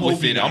I'm that.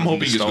 hoping out I'm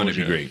hoping it's going to be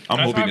nostalgia. great. I'm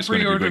That's hoping why I it's going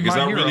to be great pre-ordered because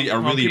My I Hero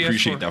really on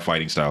appreciate PS4. that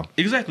fighting style.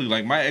 Exactly.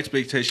 Like my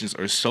expectations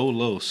are so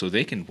low, so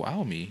they can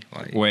wow me.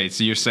 Like Wait,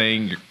 so you're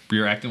saying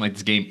you're acting like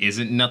this game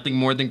isn't nothing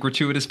more than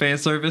gratuitous fan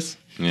service?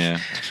 Yeah.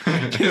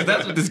 Because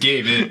that's what this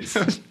game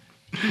is.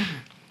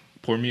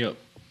 pour me up.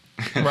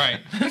 right.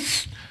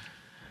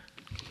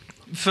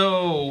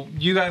 So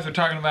you guys are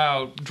talking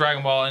about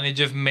Dragon Ball, and it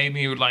just made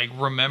me like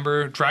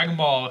remember Dragon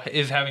Ball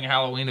is having a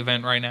Halloween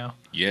event right now.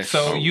 Yes.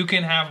 So you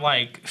can have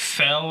like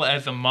Cell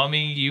as a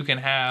mummy. You can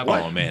have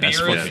Oh, man, that's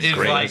Beerus fucking is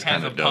great. like That's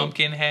has kinda a dope.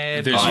 pumpkin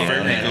head. There's Oh,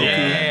 Furry yeah. Goku.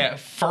 Yeah,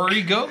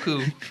 furry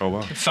Goku. Oh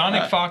wow.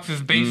 Sonic Fox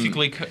is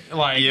basically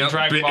like Yep,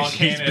 Dragon Ball he's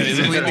canon. at this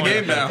basically in the point.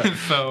 game now.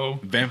 So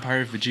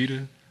Vampire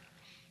Vegeta.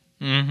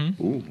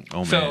 Ooh, Oh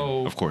man,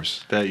 So- of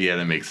course. that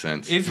makes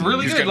sense. It's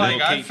really He's good. got a Like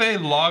little I cake. say,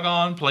 log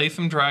on, play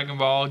some Dragon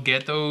Ball,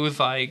 get those.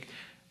 Like,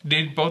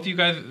 did both of you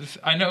guys?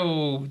 I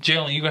know,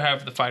 Jalen, you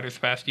have the Fighters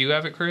Pass. Do you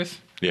have it, Chris?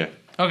 Yeah.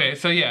 Okay,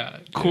 so yeah,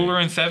 Cooler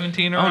and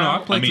 17 are Oh, no, I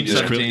out. played I mean, some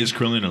is 17.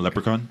 Krillin a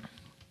leprechaun?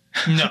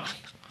 No.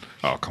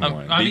 Oh come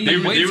on! I mean, they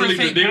wait for really,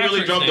 St. they really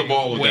Patrick's dropped Day. the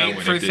ball with Wait that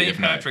one. for if they- St. if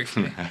not. Patrick's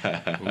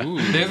Day. Ooh.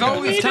 There's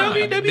always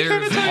time.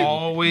 There's They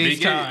always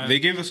time.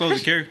 gave us all the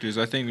characters.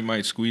 I think they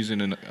might squeeze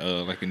in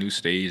like a new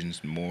stage and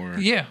some more.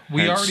 Yeah,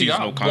 we and already got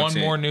seasonal one content.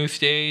 more new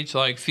stage,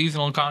 like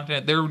seasonal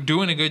content. They're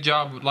doing a good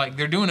job. Like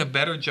they're doing a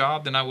better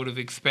job than I would have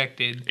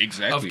expected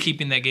Exactly. of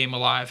keeping that game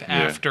alive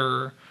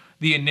after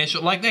the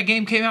initial. Like that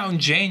game came out in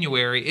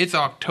January. It's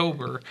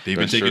October. They've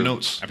been That's taking true.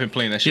 notes. I've been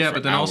playing that shit Yeah, for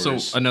but then hours.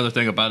 also another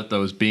thing about it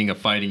though is being a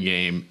fighting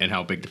game and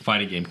how big the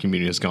fighting game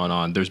community has gone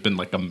on. There's been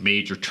like a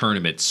major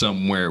tournament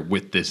somewhere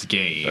with this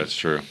game. That's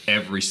true.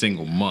 Every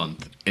single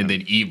month, and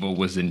then Evo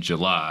was in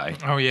July.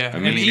 Oh yeah,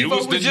 mean, and it Evo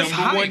was the just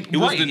number one. hype. It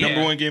was Right, the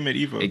number yeah. one game at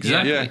Evo.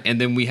 Exactly. Yeah. And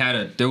then we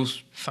had there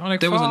was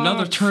Sonic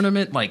another Fox.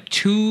 tournament like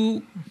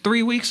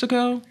 2-3 weeks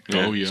ago.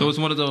 Oh yeah. So it's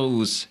one of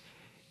those.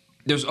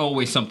 There's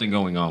always something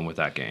going on with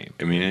that game.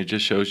 I mean, it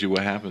just shows you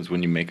what happens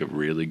when you make a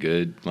really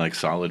good, like,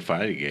 solid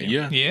fighting game.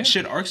 Yeah. Yeah.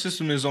 Shit, Arc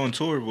System is on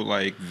tour with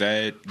like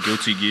that,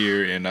 Guilty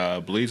Gear,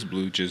 and Blaze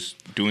Blue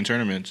just doing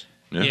tournaments.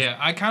 Yeah,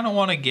 I kind of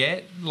want to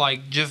get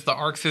like just the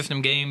Arc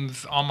System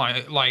games on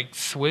my like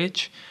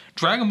Switch.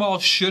 Dragon Ball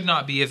should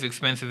not be as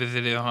expensive as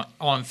it is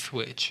on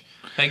Switch.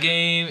 That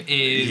game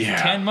is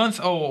Yeah. 10 months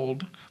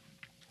old.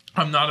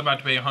 I'm not about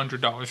to pay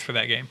 $100 for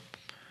that game.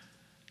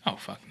 Oh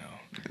fuck no.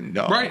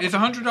 No. Right, it's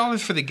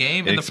 $100 for the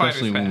game and the Fighters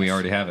Especially when we Pass.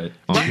 already have it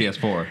on Right.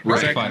 PS4.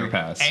 Right. Right. Fighter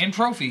Pass. And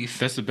trophies.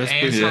 That's the best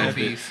and place to have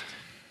trophies.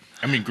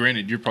 I mean,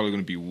 granted, you're probably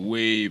going to be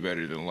way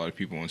better than a lot of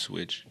people on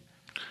Switch.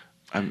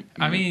 I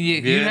mean,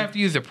 you'd Yeah. have to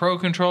use a Pro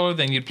Controller,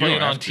 then you'd play don't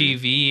it on have to.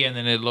 TV, and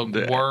then it'd look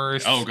The-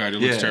 worse. Oh god, it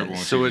looks Yeah, terrible on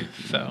so TV.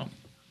 So,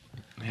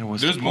 Yeah,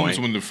 what's There's the moments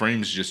point? when the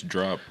frames just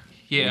drop.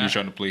 When yeah. you're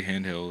trying to play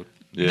handheld.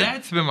 Yeah.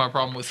 That's been my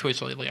problem with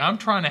Switch lately. I'm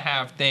trying to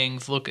have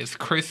things look as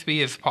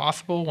crispy as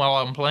possible while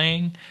I'm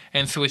playing,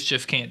 and Switch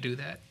just can't do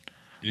that.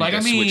 You Like,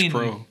 got I mean- Switch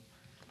Pro.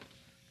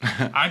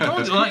 I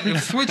told you, like,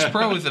 if Switch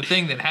Pro is a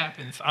thing that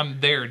happens, I'm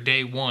there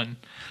day one.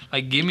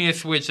 Like, give me a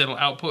Switch that'll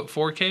output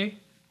 4K,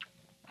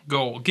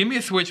 goal. Give me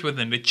a Switch with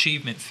an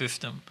achievement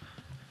system.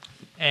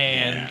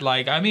 And,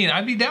 like, I mean,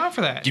 I'd be down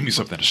for that. Give me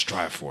something to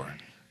strive for.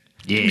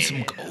 Yeah.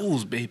 Some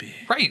goals, baby.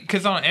 Right,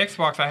 because on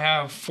Xbox I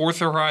have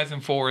Forza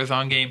Horizon 4 is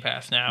on Game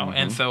Pass now,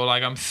 and so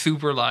like I'm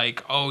super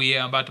like, oh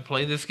yeah, I'm about to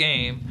play this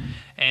game,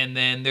 and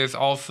then there's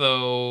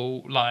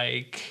also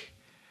like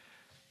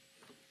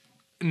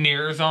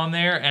Nier's on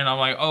there, and I'm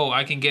like, oh,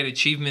 I can get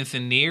achievements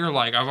in Nier.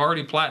 Like I've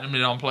already platinumed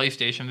it on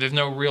PlayStation. There's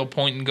no real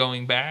point in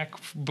going back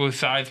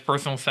besides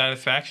personal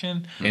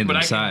satisfaction. And but the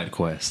I side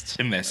quests.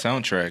 In that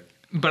soundtrack.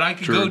 but I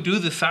could True. go do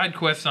the side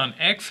quests on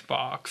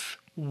Xbox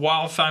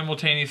while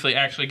simultaneously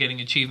actually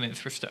getting achievements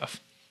for stuff.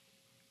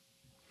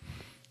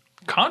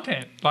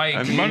 Content. Like,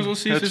 I You mean, might as well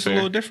see if that's it's fair. a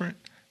little different.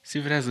 See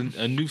if it has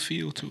a new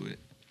feel to it.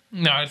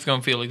 no, it's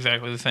going to feel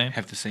exactly the same.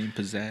 Have the same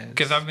pizzazz.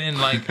 Because I've been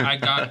like, I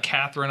got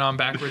Catherine on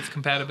backwards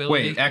compatibility.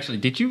 Wait, actually,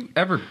 did you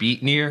ever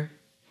beat Nier?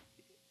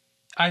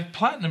 I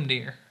platinum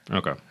Nier.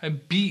 Okay. I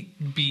beat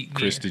Nier.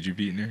 Chris, did you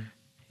beat Nier?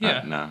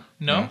 Yeah. No.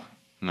 No?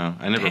 No.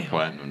 I never Damn.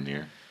 platinum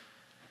Nier.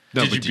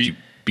 No, Did but you did you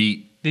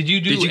beat? Did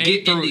you do Did you A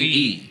get through into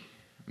E?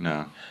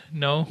 No.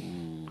 No.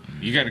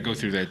 You got to go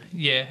through that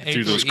Yeah. A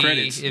through those E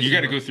credits. is You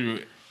got to your- go through.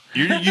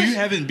 You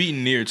haven't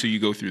beaten Nier till you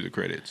go through the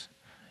credits.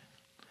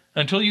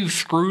 Until you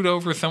screwed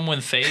over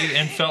someone's save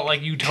and felt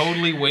like you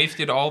totally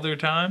wasted all their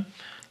time,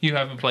 you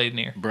haven't played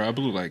Nier. Bro, I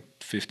blew like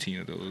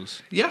 15 of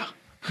those, Yeah.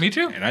 Me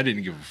too. and I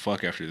didn't give a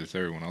fuck after the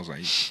third one. I was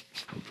like,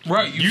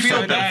 Right. You You feel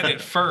signed up bad for-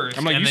 at first,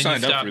 I'm like, and you then you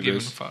signed up stop for giving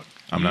this. a fuck.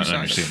 I'm not signed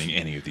up. understanding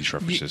any of these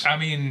references. I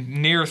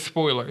mean, Nier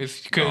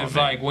spoilers because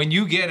man. like when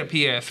you get a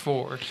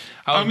PS4,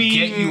 I'll I mean,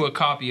 get you a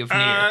copy of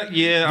Nier.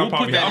 Yeah, We'll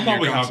put that I'll in your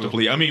probably have to console.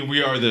 play. I mean,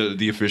 we are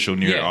the official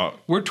Nier. Yeah,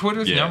 we're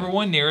Twitter's yeah.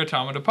 #1 Nier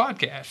Automata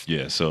podcast.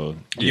 Yeah, so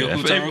Yo, yeah,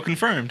 Utaro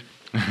confirmed.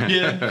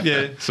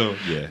 yeah. So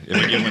yeah, if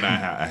I get one,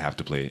 I have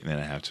to play it, and then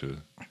I have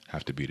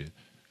to beat it.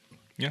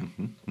 Yeah,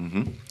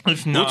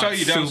 It's we'll not tie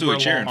you down to super a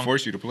chair and long.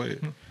 force you to play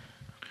it.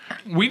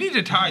 We need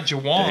to tie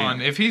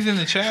Jawan if he's in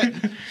the chat,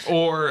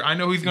 or I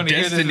know he's going to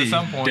hear this at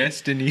some point.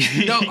 Destiny.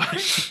 No,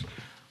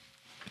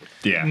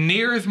 Yeah.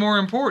 Nier is more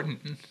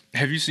important.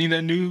 Have you seen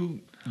that new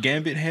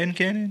Gambit hand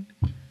cannon?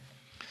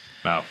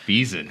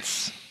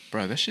 Malfeasance.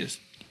 Bro, that shit's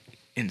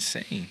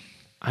insane.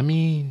 I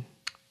mean,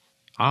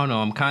 I don't know.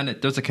 I'm kind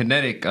of there's a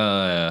kinetic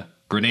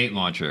grenade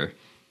launcher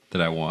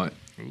that I want.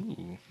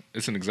 Ooh,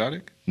 it's an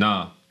exotic.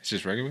 Nah. It's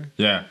just regular.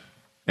 Yeah.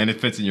 And it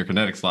fits in your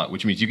kinetic slot,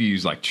 which means you can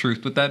use like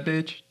truth with that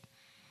bitch.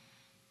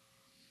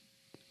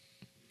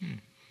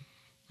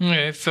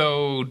 Okay,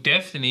 so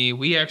Destiny,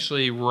 we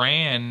actually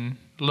ran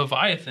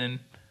Leviathan.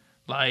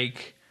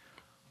 Like,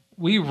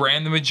 we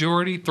ran the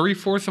majority,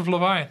 3/4 of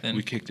Leviathan.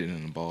 We kicked it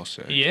in the ball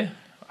sack. Yeah.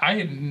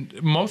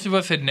 Most of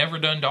us had never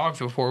done dogs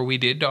before. We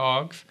did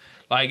dogs.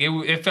 Like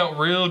it felt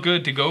real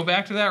good to go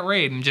back to that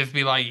raid and just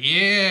be like,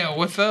 yeah,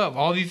 what's up?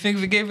 All these things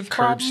that gave us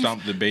Curb problems.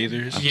 stomp the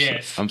bathers.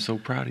 Yes, I'm so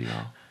proud of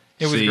y'all.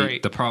 it was See,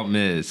 great. The problem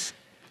is,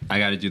 I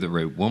got to do the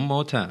raid one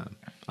more time.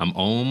 I'm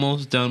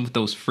almost done with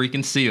those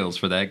freaking seals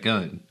for that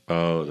gun.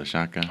 Oh, the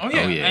shotgun. Oh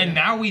yeah. Oh, yeah. And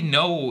now we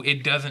know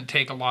it doesn't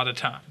take a lot of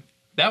time.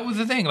 That was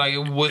the thing. Like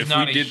it was If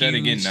not we a did that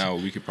again huge- now,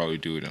 we could probably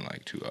do it in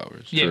like 2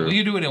 hours. Yeah, True. we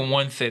could do it in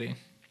one sitting.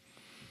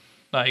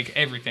 Like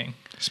everything.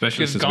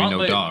 Especially 'Cause since we know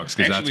Gauntlet- dogs,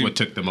 because that's Actually, what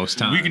took the most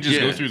time. We can just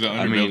Yeah, go through the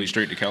I underbelly mean-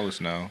 straight to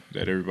Callus now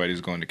that everybody's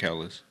going to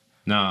Callus.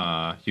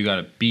 Nah, you got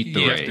to beat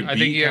the Yeah, raid. I think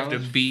beat you have to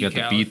Callus? beat You have to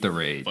Callus. beat the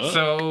raid.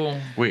 So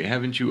Wait,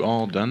 haven't you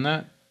all done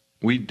that?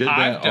 We did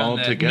I've that all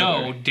done that. together.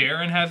 No,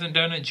 Darren hasn't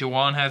done it.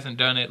 Jawan hasn't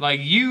done it. Like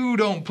you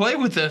don't play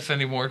with us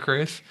anymore,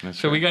 Chris. That's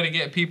so we fair. got to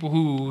get people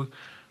who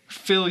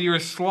fill your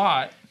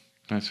slot.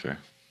 That's fair.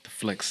 The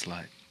flex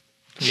slide.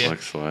 Yeah.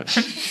 Flex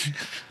slut.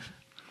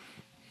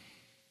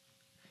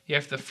 You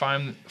have to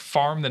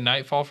farm the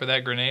Nightfall for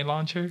that grenade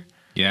launcher.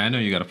 Yeah, I know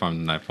you got to farm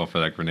the Nightfall for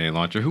that grenade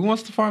launcher. Who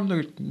wants to farm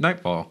the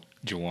Nightfall?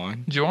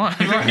 Jawan. Jawan,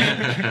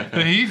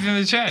 right? He's in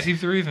the chat. He's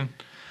the reason.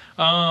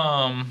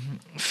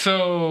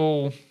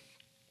 So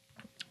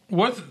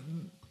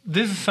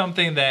this is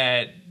something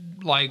that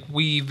like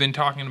we've been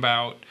talking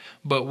about,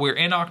 but we're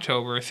in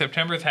October.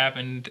 September's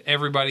happened.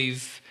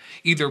 Everybody's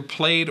either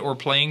played or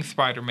playing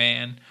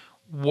Spider-Man.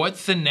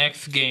 What's the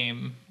next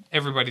game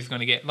everybody's going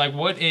to get? Like,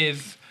 what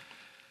is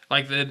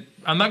like the?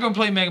 I'm not going to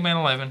play Mega Man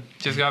 11.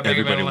 Just got Mega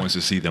Everybody Man 11. wants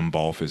to see them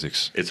ball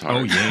physics. It's hard.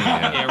 Oh,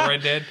 yeah. Yeah,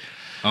 Red Dead.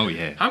 Oh,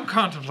 yeah. I'm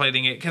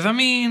contemplating it because I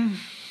mean.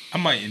 I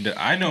might end up.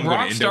 I know I'm going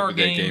to end up Rockstar with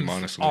that games game.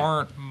 Honestly,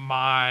 aren't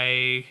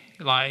my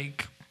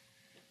like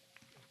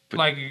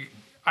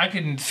I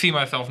can see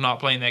myself not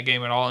playing that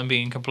game at all and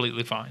being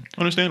completely fine.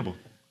 Understandable.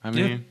 I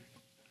mean,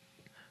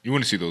 you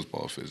want to see those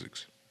ball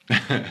physics.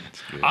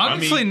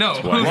 Honestly, no.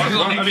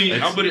 I mean,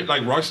 I'll put it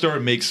like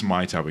Rockstar makes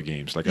my type of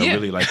games. Like I Yeah.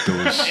 really like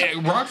those.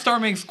 Rockstar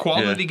makes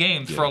quality Yeah.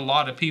 games for a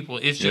lot of people.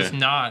 It's just Yeah.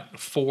 not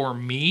for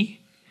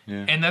me,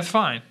 Yeah. and that's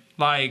fine.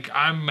 Like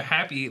I'm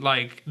happy.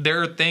 Like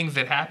there are things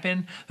that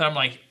happen that I'm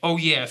like, oh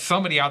yeah,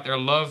 somebody out there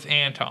loves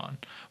Anton.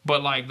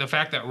 But like the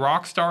fact that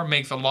Rockstar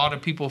makes a lot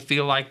of people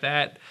feel like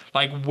that,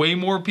 like way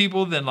more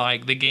people than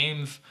like the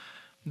games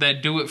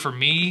that do it for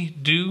me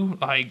do.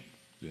 Like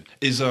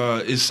Is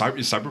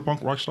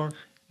Cyberpunk Rockstar?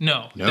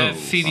 no, No. that's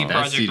CD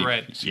That's Projekt CD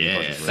Red. Yeah. Projekt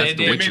Red. That's They the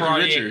did Witcher.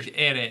 Project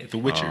Edit. The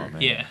Witcher. Oh,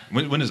 man. Yeah,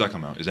 When does that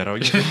come out? Is that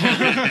out yet?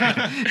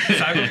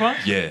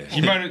 Cyberpunk. Yeah.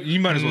 You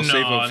might as well No,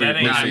 save up for that your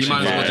ain't- Nah, you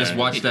might as well PlayStation just 5.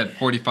 watch that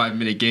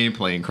 45-minute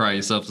gameplay and cry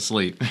yourself to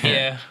sleep.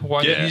 Yeah,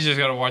 Yeah. you just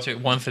gotta watch it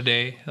once a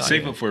day. Like,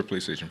 Save up for a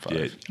PlayStation 5.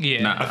 Yeah.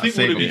 Yeah, Nah, I think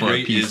save what would it be for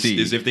a great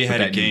is if they with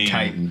had a that new game.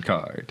 Titan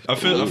card. I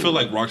feel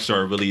like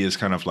Rockstar really is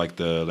kind of like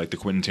the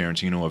Quentin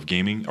Tarantino of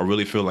gaming. I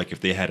really feel like if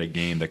they had a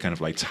game that kind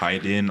of like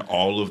tied in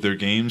all of their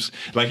games,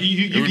 like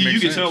you would can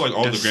make tell sense. like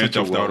all That's the Grand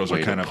such a Theft Autos way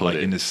are to kind of put like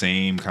it. in the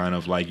same kind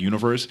of like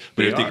universe.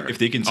 But They are. if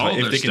they can All tie,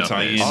 if their they can stuff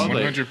tie is. in, All what,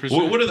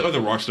 100%. what are the other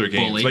Rockstar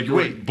games? Bully. Like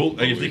Wait,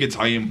 like if they could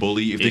tie in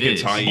Bully, if they It could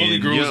is. tie Bully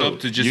in, grows Yo, up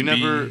to just you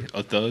never- be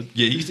a thug.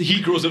 yeah,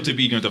 he grows up to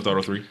be Grand Theft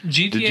Auto 3.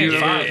 GTA Did you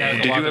 5 has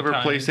a did lot you of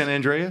ever play times. San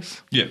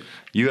Andreas? Yeah.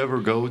 You ever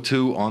go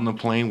to on the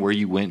plane where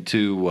you went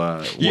to?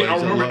 Yeah,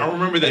 I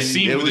remember that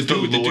scene It with was the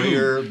dude- the the dude.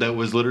 lawyer that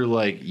was literally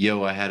like,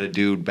 "Yo, I had a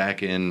dude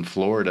back in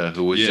Florida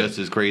who was Yeah. just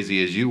as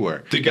crazy as you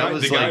were." The guy, that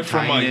was the guy like from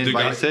tying like in the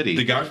guy, Vice City.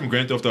 the guy from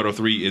Grand Theft Auto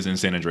 3 is in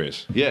San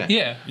Andreas. Yeah,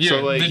 Yeah.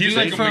 So like, The he's dude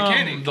like a from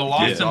mechanic. The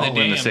Lost Yeah. and All the in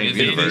the Damned same is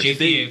in universe.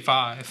 GTA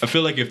 5. I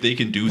feel like if they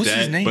can do What's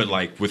his that, name? but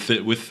like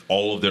with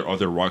all of their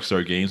other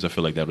Rockstar games, I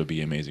feel like that would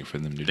be amazing for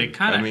them to They do.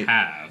 kind of I mean-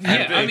 have.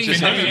 Yeah, I mean,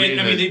 just I have to mean, be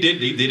I mean, the-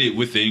 they did it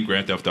within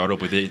Grand Theft Auto,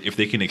 but if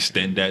they can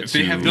extend that If to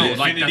they have No, the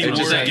like that's Infinity what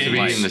I'm Ward saying. games.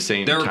 Like, in the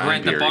same there are time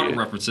Grand Theft Auto period.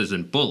 references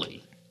in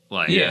Bully.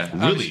 Like, Yeah.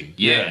 really,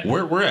 Yeah.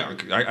 Where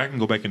at? I can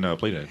go back and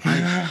play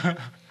that.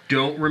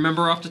 don't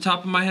remember off the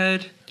top of my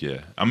head. Yeah,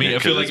 I mean, Yeah, I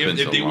feel 'cause like it's been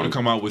if so they were to long.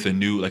 come out with a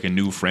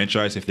new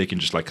franchise, if they can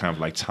just like kind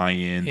of like tie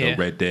in Yeah. the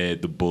Red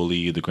Dead, the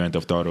Bully, the Grand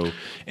Theft Auto,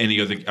 any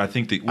other, I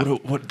think they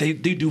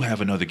do have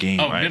another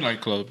game, Oh, right?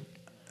 Midnight Club.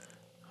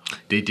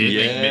 They did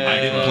make Yeah.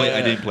 Midnight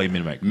I didn't play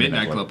Midnight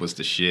Midnight Club was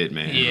the shit,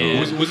 man. Yeah.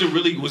 Was it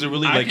really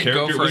I like could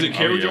go character? for Was an- it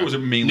character? oh, yeah. Or was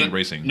it mainly No,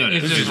 racing? no, It's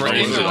It's just just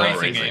it's a all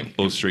racing racing. game.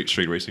 Oh,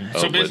 straight racing. So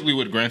Oh, but- basically,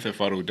 what Grand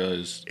Theft Auto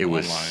does It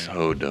was online.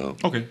 so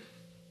dope. Okay.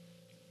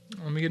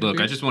 Let me get the Look,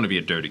 I beer. just want to be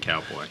a dirty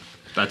cowboy.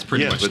 That's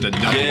pretty Yeah, much but- the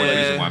number one Yeah.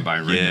 reason why I'm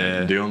buying Red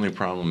Dead. The only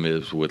problem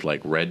is with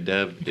like Red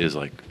Dead is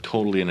like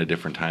totally in a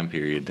different time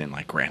period than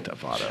like Grand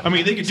Theft Auto. I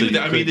mean, they could So do you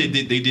that. I mean, could-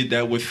 they did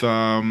that with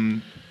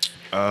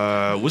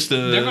what's the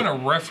They're gonna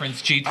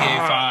reference GTA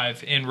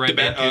 5 in the Red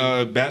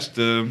Dead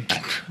 2.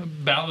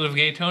 Ballad of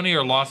Gay Tony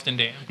or Lost and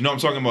Damned. no, I'm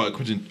talking about a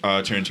Quentin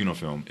Tarantino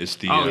film. It's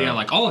the Oh yeah,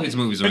 like all of his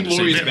movies are in the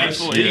same. Inglorious universe.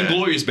 Bastards. Yeah.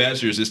 Inglorious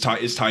Bastards is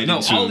tied No,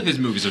 into all of his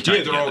movies are tied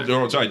Yeah, together. they're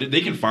all tied.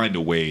 They can find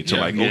a way to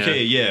Yeah. like, Yeah.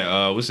 okay,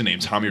 yeah, what's the name?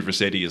 Tommy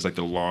Vercetti is like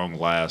the long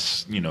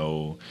last,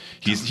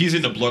 he's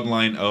in the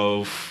bloodline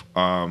of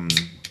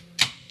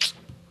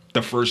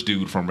the first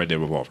dude from Red Dead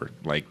Revolver.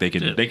 Like they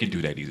can Yeah.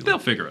 do that easily. They'll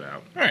figure it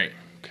out. All right.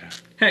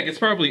 Heck, it's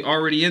probably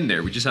already in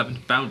there. We just haven't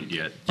found it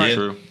yet. Yeah,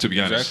 True. to be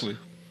honest. Exactly.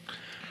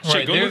 Right,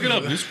 Shit, go look it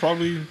up. There's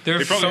probably There's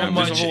they probably so have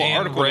much this whole in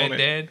article Red on it.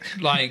 Dead.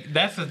 Like,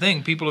 that's the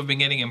thing. People have been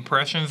getting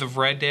impressions of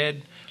Red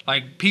Dead.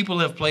 Like, people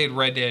have played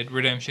Red Dead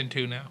Redemption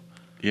 2 now.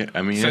 Yeah,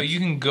 I mean, So it's- you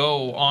can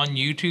go on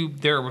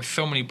YouTube. There are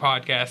so many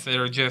podcasts that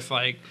are just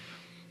like,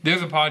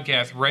 there's a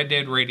podcast, Red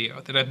Dead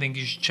Radio, that I think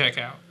you should check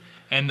out.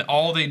 And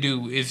all they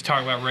do is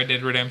talk about Red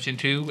Dead Redemption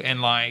 2.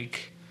 And,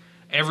 like,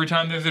 every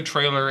time there's a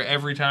trailer,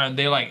 every time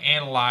they, like,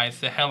 analyze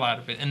the hell out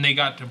of it. And they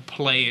got to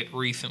play it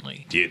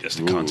recently. Yeah, that's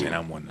the content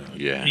I'm wanting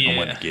to, Yeah. I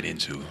want Yeah. to get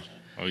into.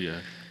 Oh yeah,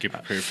 get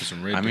prepared for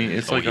some Red I Dead. mean,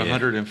 it's Oh, like yeah.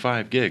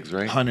 105 gigs,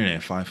 right?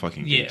 105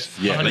 fucking gigs. Yes.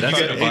 Yeah, Honestly, that's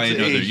you gotta buy it's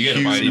another. a You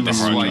gotta buy huge another This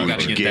is hard why drive you got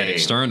to for get it. that Game.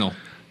 external.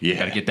 Yeah. You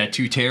got to get that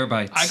 2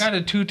 terabytes. I got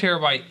a 2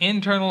 terabyte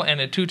internal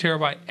and a 2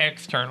 terabyte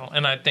external.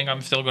 And I think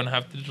I'm still going to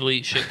have to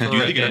delete shit for Do you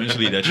Red think Dead.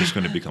 eventually that's just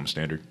going to become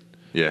standard?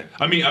 Yeah.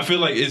 I mean, I feel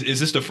like is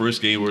this the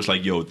first game where it's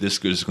like, yo, this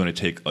is going to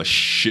take a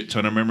shit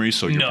ton of memory,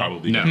 so you're No.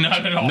 probably no, gonna-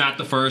 Not at all. Not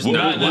the first. What,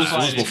 not what was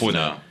slightest. before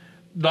that?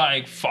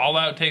 Like,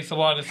 Fallout takes a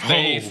lot of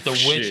space. Oh, The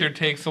shit. Witcher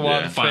takes a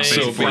lot Yeah. of Final space.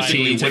 Fantasy like,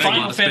 14 takes a Final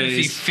lot of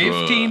Fantasy space.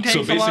 15 takes So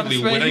a lot of basically,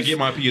 space. when I get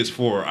my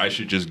PS4, I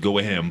should just go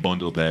ahead and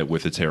bundle that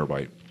with a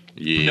terabyte.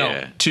 Yeah.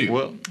 No. 2.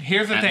 Well,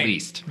 Here's the At thing: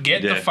 least.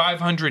 get the Yeah.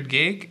 500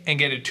 gig and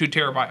get a 2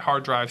 terabyte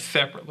hard drive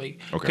separately.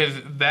 Okay. Because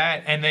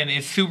that, and then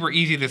it's super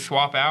easy to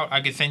swap out.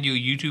 I could send you a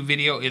YouTube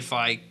video. It's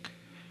like,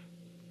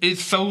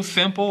 it's so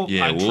simple.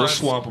 Yeah, I we'll trust-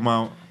 swap them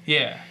out.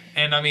 Yeah,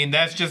 and I mean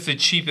that's just the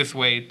cheapest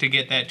way to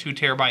get that 2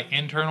 terabyte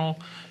internal.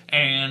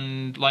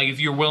 And like, if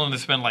you're willing to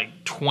spend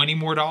like $20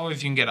 more, you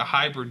can get a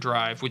hybrid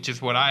drive, which is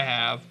what I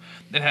have,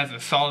 that has a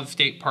solid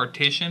state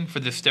partition for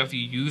the stuff you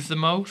use the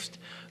most.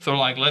 So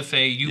like, let's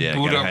say you Yeah,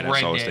 boot gotta up have that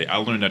Red solid Dead. state. I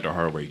learned that the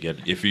hard way.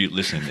 If you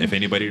listen, if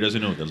anybody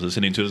doesn't know that's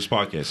listening to this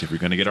podcast, if you're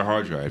gonna get a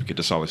hard drive, get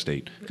the solid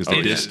state because Oh,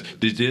 yeah.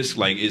 the disc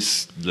like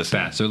it's listen.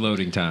 Faster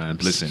loading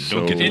times. Listen,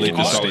 So- don't get It's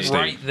the solid all state.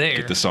 right there.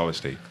 Get the solid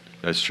state.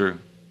 that's true.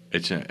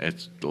 It's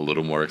a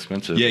little more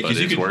expensive. Yeah, but because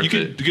it's worth you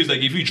can it. because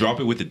like if you drop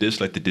it with the disc,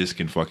 like the disc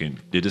can fuck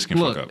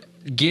Look, up.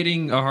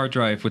 getting a hard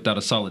drive without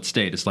a solid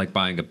state is like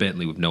buying a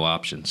Bentley with no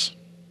options.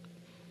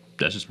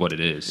 That's just what it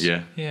is.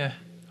 Yeah. Yeah,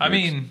 I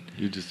mean,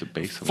 you just a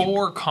base.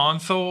 for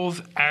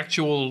consoles,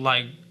 actual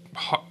like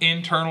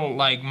internal,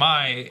 like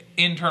my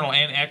internal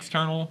and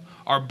external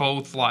are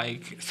both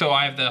like. So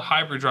I have the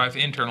hybrid drive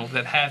internal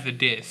that has a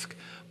disc,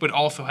 but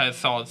also has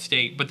solid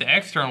state. But the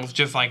external is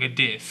just like a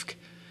disc.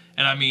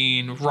 And I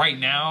mean, right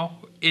now,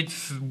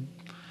 it's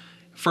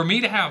for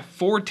me to have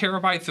 4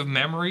 terabytes of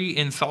memory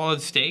in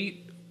solid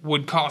state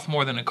would cost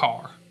more than a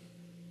car.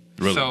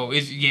 Really? So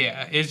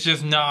it's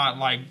just not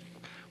like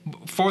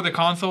for the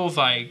consoles.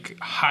 Like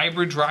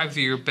hybrid drives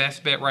are your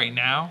best bet right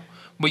now,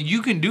 but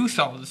you can do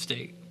solid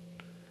state.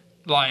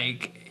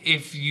 Like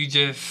if you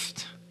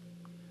just.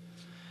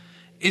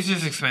 It's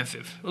just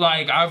expensive.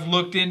 Like I've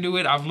looked into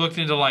it. I've looked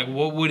into like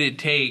what would it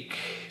take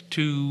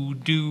to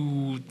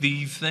do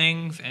these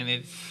things, and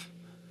it's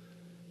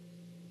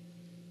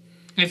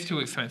too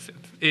expensive.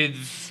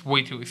 It's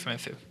way too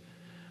expensive.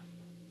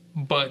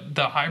 But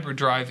the hybrid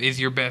drive is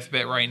your best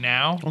bet right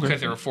now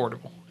because they're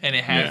affordable and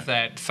it has Yeah.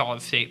 that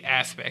solid state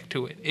aspect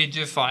to it. It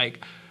just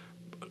like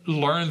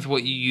learns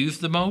what you use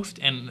the most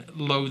and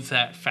loads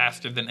that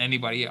faster than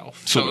anybody else.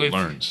 So it if-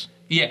 learns.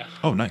 Yeah,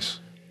 Oh, nice.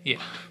 yeah,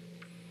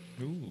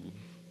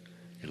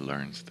 It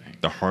learns things.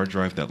 The hard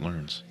drive that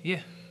learns.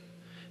 yeah.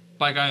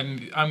 Like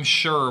I'm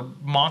sure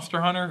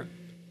Monster Hunter,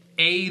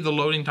 the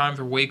loading times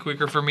are way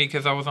quicker for me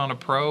because I was on a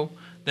pro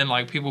than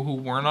like people who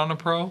weren't on a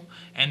pro.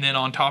 And then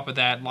on top of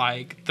that,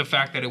 like the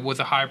fact that it was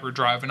a hybrid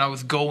drive and I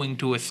was going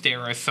to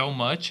Astera so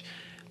much,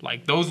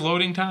 like those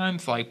loading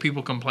times, like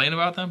people complain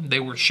about them, they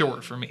were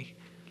short for me.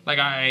 Like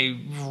I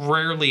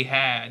rarely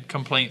had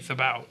complaints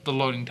about the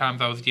loading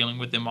times I was dealing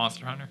with in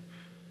Monster Hunter.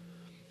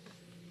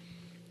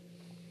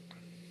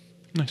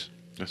 Nice.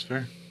 That's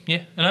fair.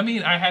 Yeah, and I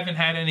mean, I haven't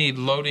had any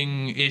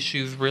loading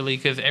issues really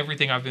because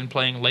everything I've been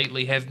playing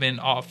lately has been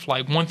off.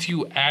 Like, once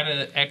you add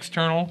an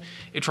external,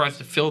 it tries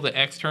to fill the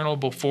external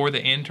before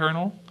the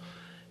internal.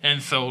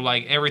 And so,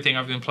 like, everything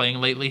I've been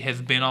playing lately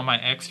has been on my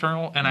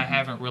external, and I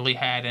haven't really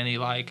had any,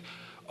 like,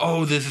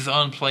 oh, this is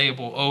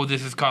unplayable. Oh,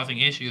 this is causing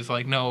issues.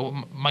 Like,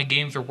 no, my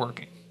games are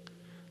working.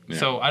 Yeah.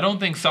 So, I don't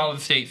think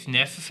solid state's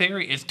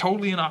necessary. It's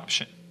totally an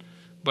option,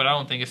 but I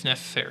don't think it's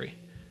necessary.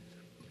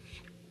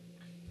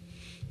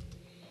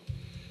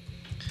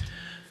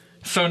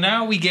 So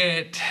now we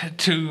get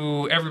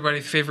to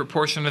everybody's favorite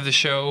portion of the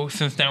show.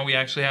 Since now we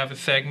actually have a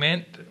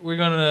segment, we're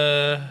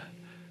gonna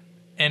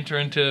enter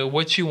into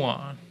what you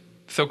on.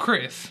 So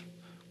Chris,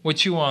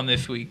 what you on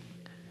this week?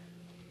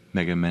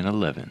 Mega Man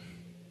 11.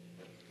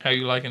 How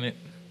you liking it?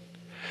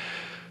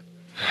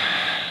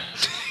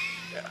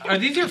 Are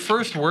these your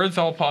first words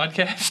all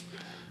podcast?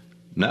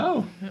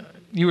 No,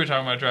 You were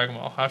talking about Dragon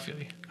Ball. I feel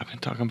you. I've been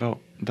talking about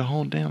the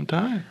whole damn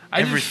time.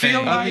 I just Everything.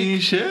 feel I mean,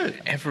 like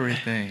shit.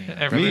 Everything. Me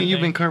everything. and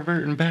you've been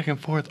converting back and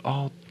forth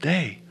all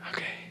day.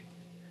 okay.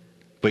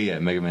 But yeah,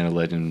 Mega Man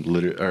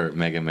 11, or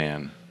Mega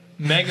Man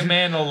Mega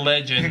Man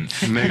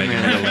Legends. Mega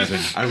Man 11.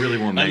 I really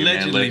want Mega Man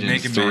Allegedly,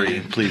 Legends Mega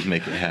Man. 3. Please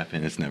make it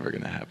happen. It's never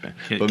gonna happen.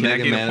 Can I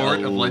get a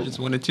port of Legends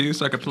 1 and 2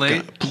 so I can play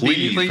it? Please,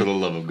 conveniently? for the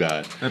love of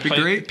God. That'd be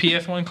Play great.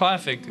 PS1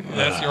 Classic.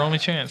 That's your only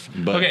chance.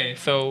 But- Okay,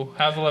 so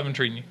how's 11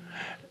 treating you?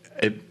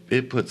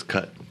 It puts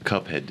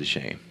Cuphead to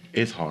shame.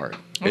 It's hard.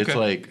 It's Okay.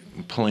 like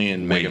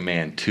playing Mega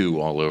Man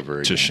 2 all over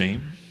again. To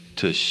shame.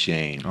 To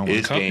shame. Oh,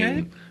 It's Cuphead?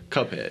 game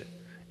Cuphead.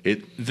 The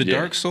yeah.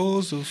 Dark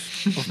Souls of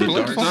The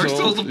Dark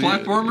Souls of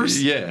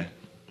platformers? Yeah.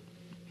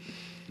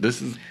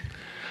 This is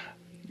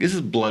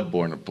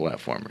Bloodborne of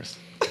platformers.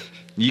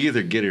 You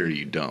either get it or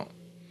you don't.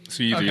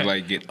 So you either Okay.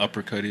 like get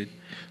uppercutted.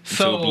 into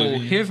So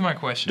oblivion. here's my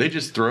question. They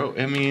just throw.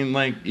 I mean,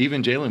 like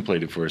even Jalen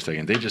played it for a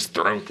second. They just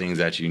throw things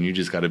at you, and you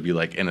just got to be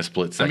like in a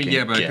split I second. mean,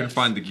 yeah, but I couldn't guess.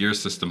 find the gear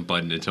system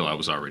button until I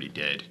was already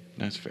dead.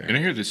 That's fair. And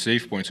I hear the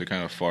save points are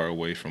kind of far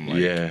away from like.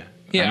 Yeah.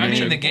 yeah, I mean,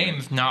 the checkpoint.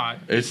 game's not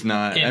It's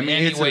not. in I mean,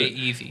 any it's way a,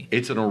 easy.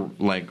 It's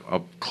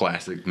a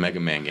classic Mega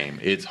Man game.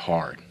 It's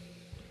hard.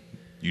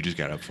 You just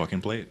gotta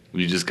fucking play it.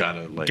 You just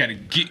gotta like. Gotta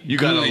get you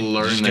gotta good.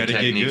 learn Just the gotta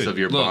get techniques good. of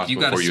your Look, boss you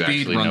got to before you speed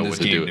actually run know this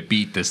what to do. game to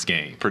beat this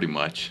game. Pretty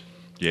much.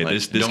 Yeah, Like,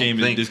 this don't game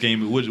think- this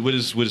game what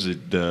is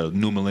it? The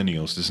new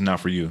millennials. This is not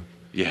for you.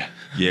 Yeah.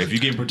 Yeah, if you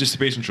get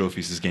participation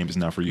trophies, this game is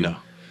not for you. No.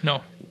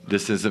 No,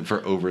 This isn't for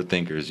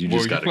overthinkers. You Well,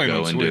 just you're gotta playing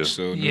go on and Switch, do.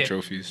 so no Yeah.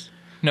 trophies.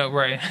 no,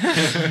 right.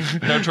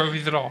 No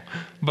trophies at all.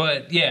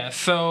 But yeah,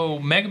 so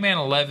Mega Man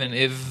 11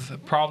 is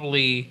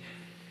probably.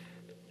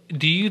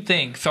 Do you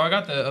think? So I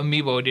got the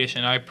Amiibo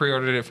edition. I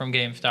pre-ordered it from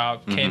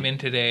GameStop. Came in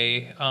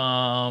today.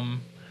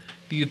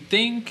 Do you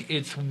think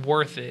it's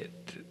worth it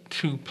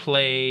to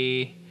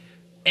play?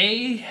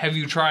 Have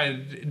you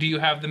tried? Do you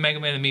have the Mega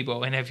Man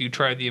Amiibo? And have you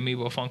tried the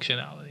Amiibo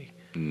functionality?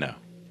 No.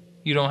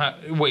 You don't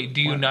have. Wait,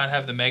 do you not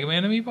have the Mega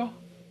Man Amiibo?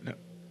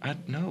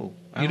 No.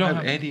 I You don't don't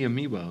have have- any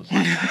amiibos.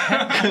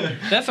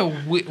 That's a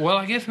well.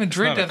 I guess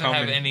Madrid Not a doesn't have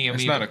common- any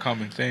It's not a Amiibo.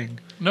 common thing.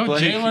 No,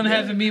 Like, Jalen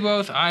has yeah.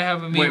 Amiibos. I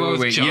have Amiibos.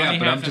 Wait. Johnny Yeah,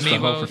 but has I'm just a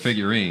hoe for Amiibos.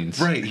 figurines.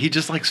 Right. He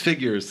just likes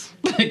figures.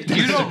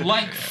 You don't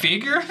like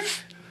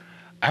figures?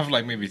 I have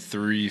like maybe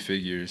 3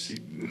 figures.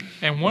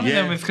 And one Yeah.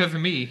 of them is because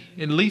of me.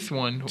 At least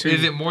one. 2.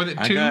 Is it more than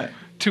I 2? got-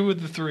 2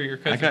 of the 3 are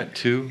because I got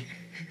 2.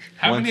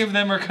 How many once- of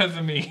them are because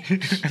of me?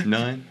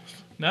 None.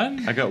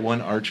 None? I got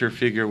one Archer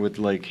figure with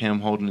like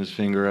him holding his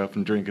finger up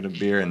and drinking a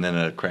beer, and then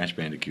a Crash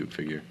Bandicoot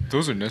figure.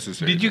 Those are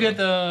necessary. Did you though. get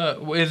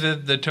the, is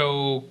it the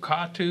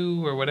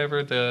Tokatu or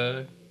whatever,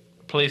 the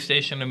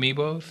PlayStation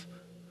Amiibos?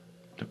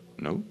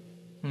 Nope.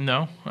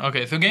 No?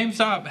 Okay, so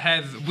GameStop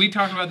has, we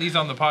talked about these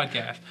on the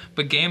podcast,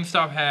 but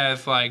GameStop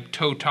has like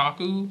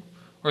Totaku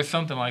or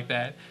something like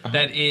that,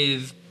 that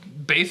is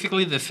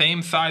basically the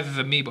same size as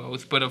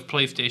Amiibos, but of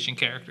PlayStation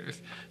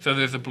characters. So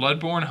there's a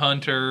Bloodborne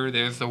Hunter,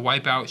 there's the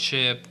Wipeout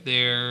ship,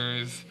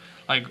 there's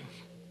like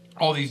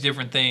all these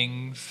different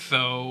things.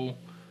 So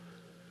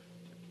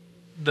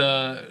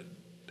and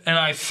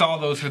I saw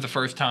those for the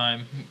first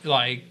time,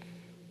 like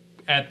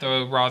at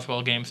the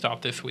Roswell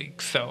GameStop this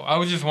week. So I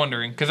was just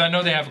wondering, because I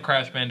know they have a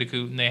Crash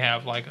Bandicoot and they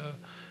have like a,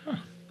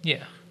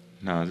 yeah.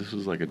 No, this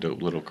was like a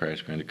dope little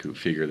Crash Bandicoot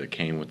figure that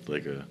came with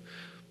like a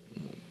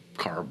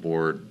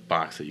cardboard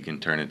box that you can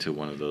turn into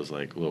one of those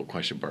like little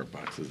question mark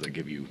boxes that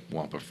give you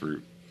Wampa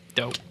fruit.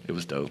 Dope. It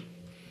was dope.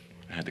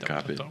 I had to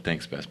cop it. dope.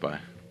 Thanks, Best Buy.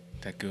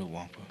 that good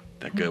Wampa?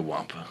 That good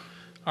Wampa.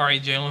 All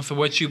right, Jalen, so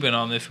what you been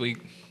on this week?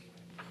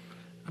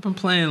 I've been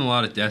playing a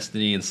lot of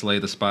Destiny and Slay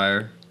the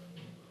Spire.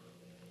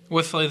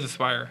 What's Slay the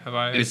Spire? Have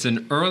I It's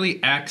an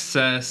early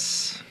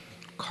access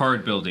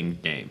card building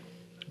game.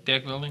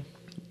 deck building?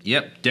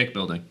 Yep, deck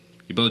building.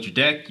 You build your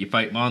deck, you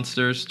fight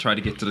monsters, try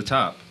to get to the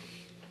top.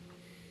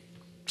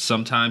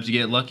 Sometimes you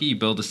get lucky, you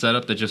build a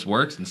setup that just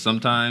works, and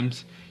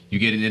sometimes you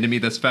get an enemy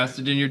that's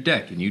faster than your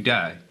deck and you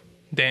die.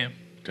 Damn.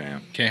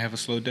 Damn. Can't have a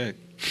slow deck.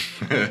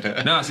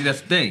 No, see,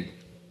 that's the thing.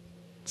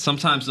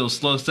 Sometimes those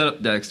slow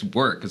setup decks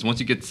work, because once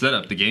you get set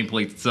up, the game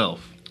plays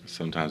itself.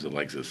 Sometimes it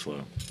likes it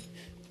slow.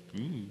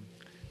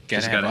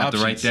 Just gotta have the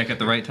right deck at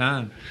the right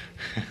time.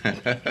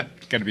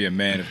 Gotta be a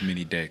man of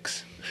many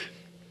decks.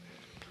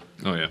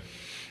 Oh, yeah.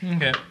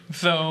 Okay.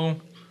 So,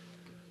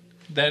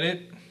 that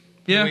it?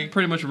 Yeah, We-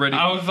 pretty much ready.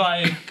 I was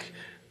like,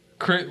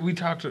 we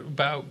talked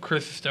about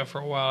Chris' stuff for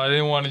a while. I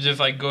didn't want to just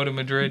like go to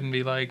Madrid and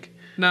be like,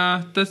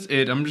 Nah, that's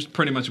it. I'm just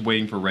pretty much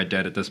waiting for Red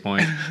Dead at this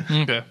point.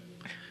 okay.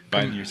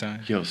 Biding your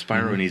time. Yo,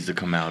 Spyro needs to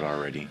come out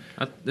already.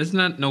 Isn't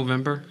that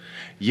November?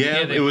 Yeah,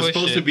 Yeah, they it was pushed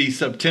supposed it. to be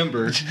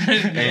September,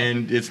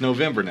 and it's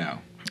November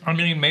now. I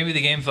mean, maybe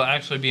the games will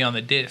actually be on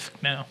the disc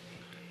now.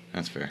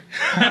 That's fair.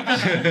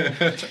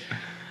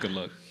 Good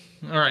luck.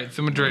 All right,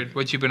 so Madrid,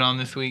 what you been on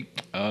this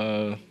week?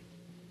 Well,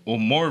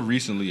 more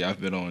recently,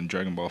 I've been on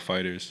Dragon Ball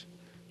Fighters.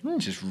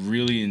 Just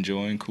really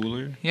enjoying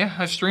Cooler. Yeah,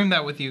 I streamed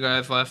that with you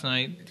guys last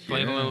night.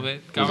 Played a Yeah. little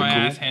bit. Got Was it my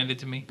cool? ass handed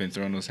to me. Been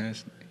throwing those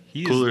hands.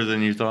 He is, Cooler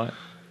than you thought.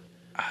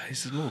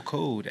 He's a little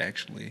cold,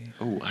 actually.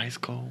 Oh, ice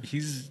cold.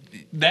 He's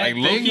That like,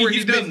 thing low-key, where he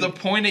he's does been- the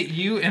point at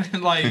you and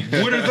then, like,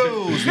 What are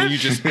those? And you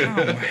just, oh,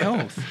 my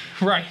health.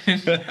 right.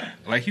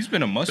 Like, he's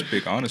been a must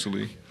pick,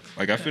 honestly.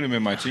 Like, I fit him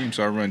in my team,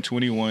 so I run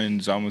 21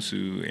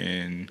 Zamasu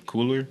and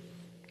Cooler.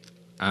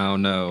 I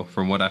don't know.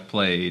 From what I've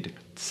played,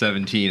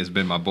 17 has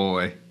been my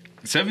boy.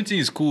 17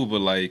 is cool,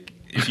 but like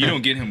if you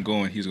don't get him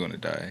going, he's gonna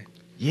die.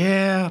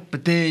 Yeah,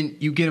 but then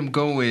you get him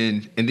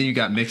going, and then you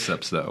got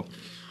mix-ups, though.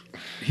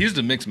 He's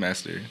the mix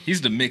master.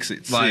 He's the mix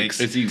at Like, 6.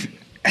 Is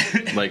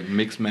he like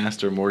mix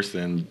master more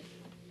than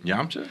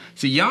Yamcha?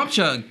 See,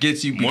 Yamcha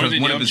gets you More because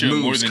than one of his Yamcha, more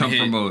moves than come hit.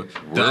 from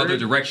the other Word?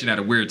 direction at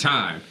a weird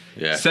time.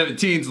 Yeah.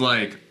 17's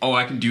like, oh,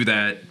 I can do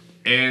that,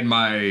 and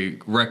my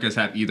Rekkas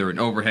have either an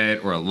overhead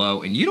or a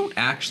low, and you don't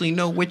actually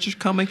know which is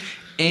coming.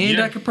 And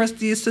Yeah. I can press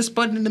the assist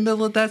button in the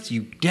middle of that, so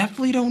you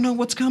definitely don't know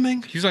what's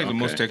coming. He's like the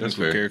most Okay, that's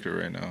technical fair. character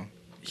right now.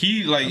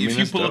 He like I mean, if you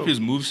that's pull dope. up his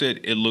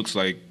moveset, it looks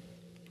like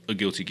a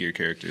Guilty Gear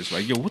character. It's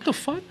like, yo, what the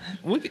fuck?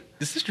 What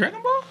is this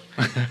Dragon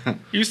Ball?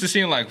 You used to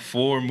seeing like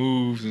 4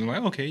 moves and I'm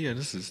like, okay, yeah,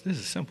 this is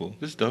simple.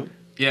 This is dope.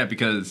 Yeah,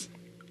 because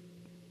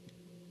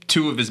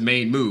 2 of his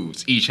main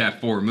moves each have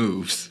 4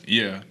 moves.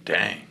 Yeah.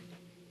 Dang.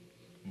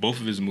 Both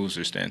of his moves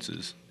are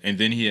stances. And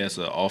then he has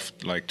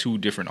 2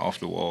 different off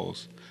the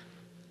walls.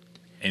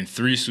 And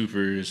 3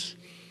 supers,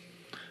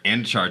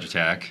 And charge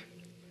attack.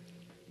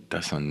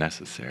 That's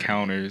unnecessary.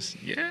 counters.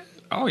 Yeah.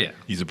 Oh, yeah.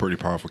 He's a pretty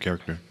powerful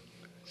character.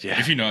 Yeah.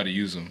 If you know how to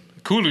use them.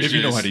 Cooler's If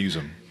you know just, how to use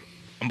them.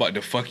 I'm about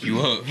to fuck you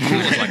up.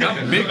 It's like,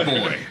 I'm a big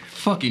boy.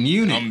 Fucking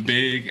unit. I'm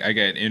big, I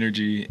got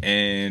energy,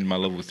 and my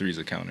level 3 is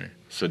a counter.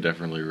 So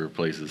definitely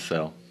replaces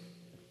Cell.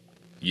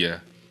 Yeah.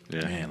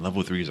 Yeah. Man,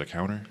 level 3 is a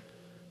counter.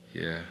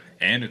 Yeah.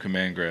 And a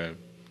command grab.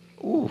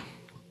 Ooh.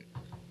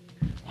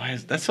 Why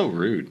is that so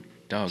rude?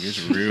 Dog,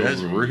 it's real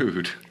That's rude.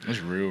 rude. It's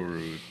real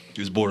rude.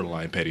 It's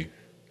borderline petty.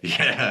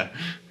 Yeah.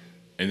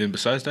 And then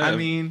besides that, I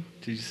mean,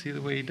 did you see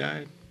the way he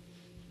died?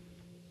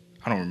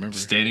 I don't remember.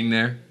 Standing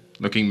there,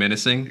 looking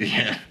menacing,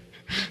 Yeah.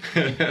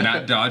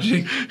 not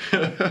dodging.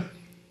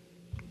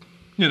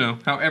 You know,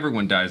 how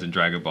everyone dies in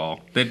Dragon Ball.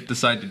 They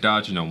decide to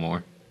dodge no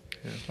more.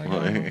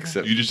 Well,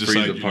 except You just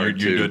Frieza decide part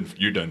you're 2. done.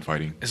 You're done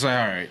fighting. It's like,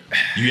 all right.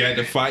 You had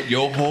to fight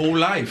your whole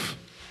life,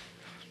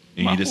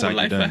 and My you whole decide you're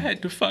life I done.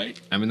 had to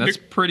fight. I mean, that's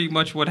pretty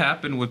much what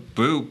happened with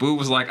Boo. Boo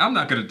was like, I'm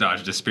not going to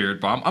dodge the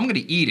spirit bomb. I'm going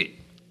to eat it.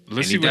 Let's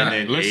And he see what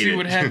died. let's Ate see it.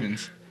 what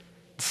happens.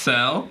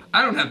 Cell,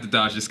 I don't have to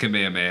dodge this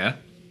Kamehameha.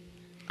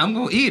 I'm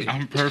going to eat it.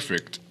 I'm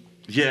perfect.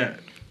 Yeah.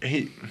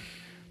 He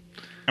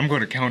I'm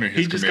going to counter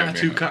his just got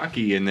too Kamehameha.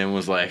 cocky and then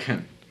was like,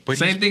 But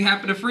Same he's- thing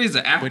happened to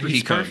Frieza after but he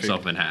he's cut perfect.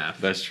 himself in half.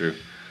 that's true.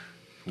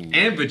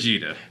 And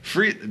Vegeta.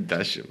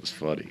 That shit was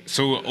funny.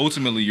 So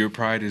ultimately, your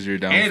pride is your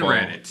And downfall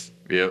Raditz.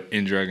 Yep.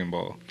 in Dragon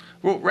Ball.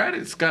 Well,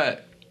 Raditz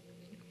got...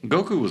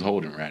 Goku was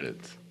holding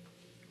Raditz.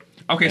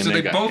 Okay, And so they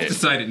they got both hit.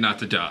 decided not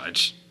to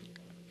dodge.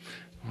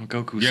 Well,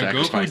 Goku Yeah,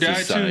 Goku sacrificed died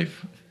his too.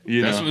 scythe.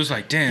 You That's know? what it was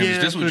like. Damn, Yeah, is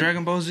this what but-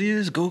 Dragon Ball Z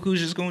is? Goku's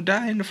just going to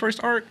die in the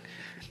first arc?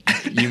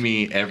 You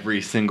mean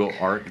every single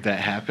arc that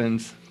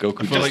happens,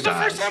 Goku feel just like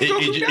dies. the first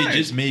time- Goku It died.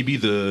 just may be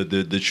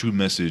the true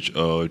message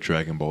of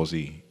Dragon Ball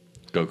Z.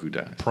 Goku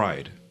dies.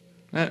 Pride.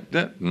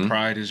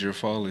 Pride is your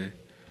folly.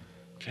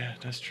 Yeah,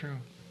 that's true.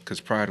 Because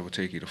pride will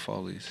take you to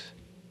follies.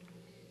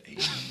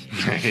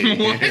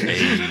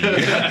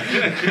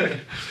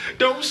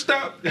 Don't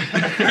stop.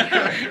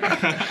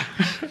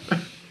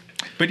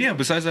 But yeah,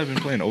 besides I've been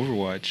playing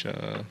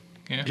Overwatch.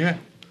 Yeah.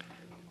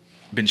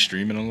 Been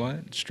streaming a lot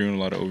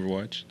of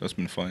Overwatch. That's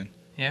been fun.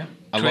 Yeah.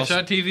 I lost-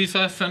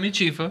 Twitch.tv/Sunny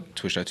Chifa.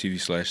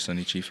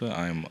 Twitch.tv/Sunny Chifa.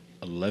 I am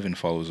 11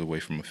 followers away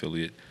from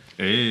affiliate.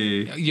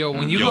 Hey. Yo,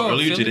 when you Yo, go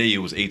earlier affiliate- today it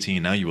was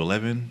 18. Now you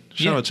 11. Shout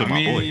Yeah, out to I my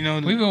mean, boy. you know,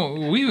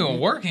 we been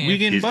working. we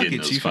getting He's buckets.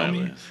 getting those You feel me?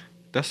 filings.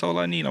 That's all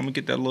I need. I'm gonna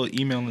get that little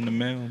email in the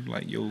mail.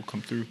 Like, yo,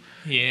 come through.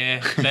 Yeah,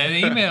 that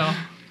email.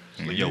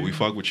 Like, yo, we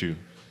fuck with you.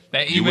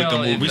 That You with email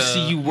the is movie. a We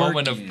see you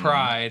moment of working.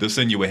 pride. They'll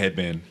send you a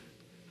headband.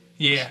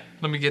 Yeah,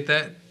 let me get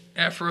that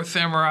Afro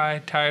Samurai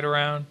tied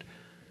around.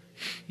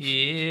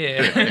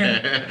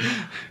 Yeah.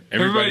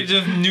 Everybody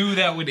just knew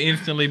that would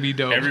instantly be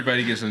dope.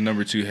 Everybody gets a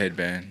number 2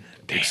 headband,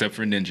 except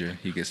for Ninja.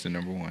 He gets the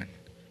number 1.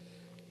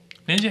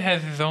 Ninja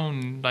has his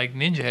own like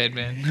ninja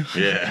headband.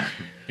 Yeah.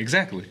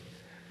 Exactly.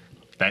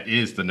 That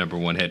is the number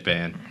 1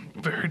 headband.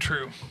 Very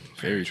true.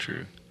 Very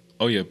true.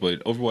 Oh yeah,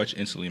 but Overwatch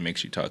instantly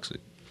makes you toxic.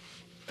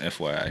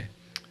 FYI.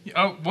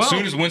 Oh well. As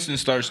soon as Winston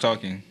starts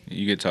talking,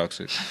 you get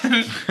toxic.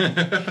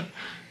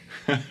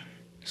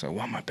 It's like,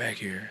 why am I back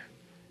here?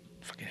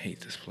 Fucking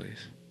hate this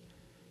place.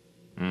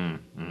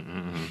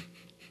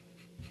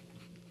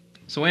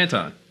 So,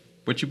 Anton,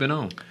 what you been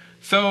on?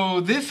 So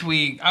this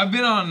week I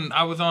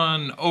was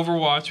on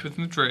Overwatch with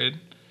Madrid.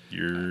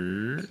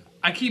 You're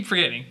I keep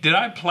forgetting. Did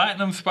I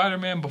platinum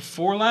Spider-Man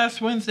before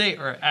last Wednesday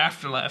or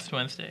after last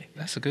Wednesday?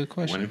 That's a good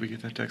question. When did we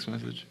get that text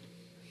message?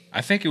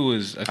 I think it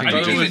was. I think I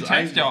you didn't just, even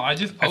text y'all. I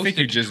just posted I think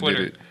you to just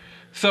Twitter. did it.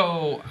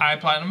 So I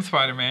platinum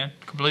Spider-Man.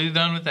 Completely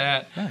done with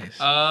that. Nice.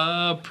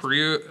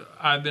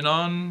 I've been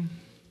on.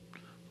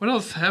 What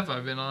else have I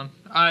been on?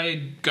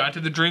 I got to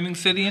the Dreaming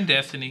City and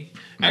Destiny.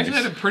 I actually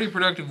Nice. had a pretty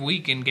productive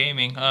week in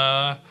gaming.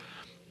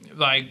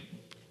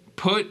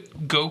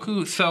 Put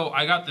Goku. So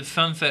I got the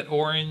Sunset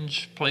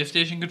Orange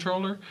PlayStation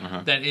controller.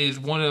 That is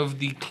one of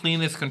the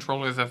cleanest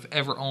controllers I've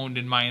ever owned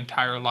in my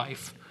entire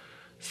life.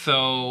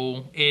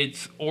 So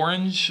it's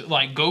orange,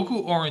 like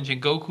Goku orange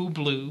and Goku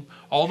blue.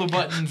 All the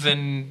buttons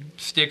and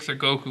sticks are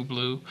Goku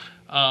blue.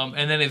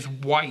 And then it's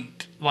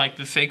white, like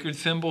the sacred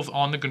symbols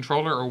on the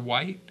controller are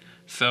white.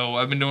 So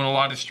I've been doing a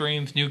lot of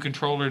streams. New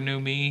controller, new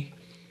me.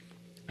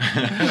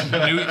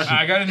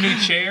 I got a new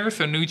chair,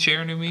 so new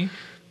chair, new me.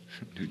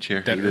 New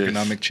chair. That Look at this.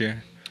 ergonomic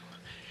chair.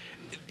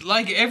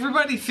 Like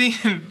everybody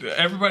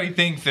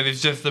thinks that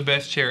it's just the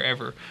best chair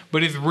ever,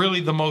 but it's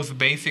really the most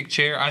basic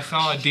chair. I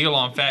saw a deal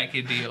on Fat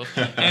Kid Deals,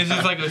 and it's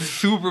just like a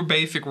super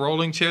basic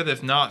rolling chair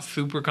that's not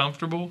super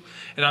comfortable.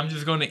 And I'm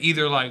just going to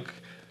either like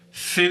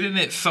sit in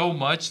it so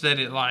much that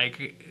it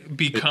like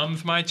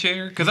becomes my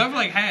chair, because I've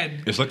like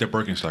had. It's like the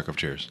Birkenstock of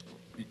chairs.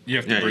 You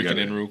have to Yeah, you break it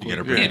gotta- in real You quick. got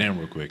to break it Yeah. in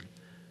real quick.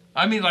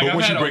 I mean, like But I've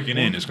once had you break it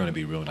in, wood- it's going to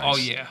be real nice. Oh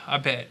yeah, I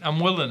bet. I'm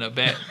willing to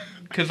bet.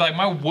 Because like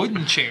my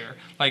wooden chair,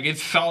 like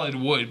it's solid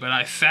wood, but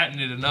I sat in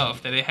it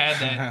enough that it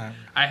had that.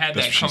 I had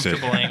That's that what she said.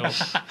 comfortable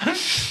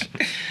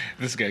angle.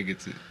 This guy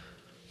gets it.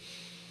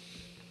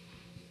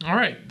 All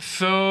right.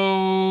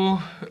 So,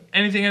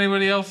 anything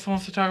anybody else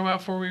wants to talk about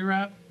before we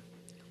wrap?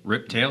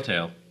 Rip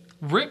Telltale.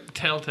 Rip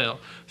Telltale.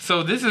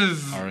 So this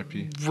is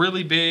R.I.P.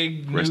 really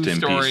big Rest news in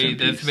story peace, in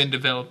that's peace. been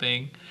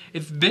developing.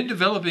 It's been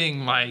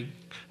developing like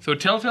so.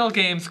 Telltale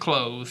Games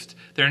closed.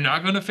 They're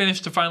not going to finish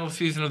the final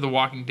season of the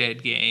Walking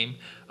Dead game.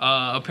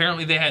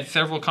 Apparently, they had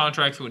several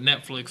contracts with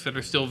Netflix that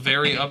are still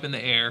very up in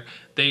the air.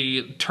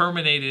 They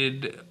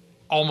terminated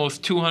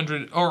almost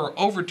 200 or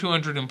over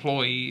 200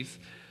 employees.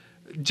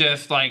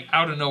 Just like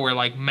out of nowhere,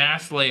 like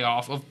mass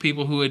layoff of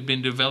people who had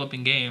been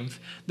developing games.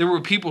 There were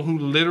people who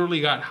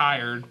literally got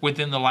hired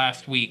within the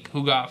last week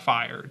who got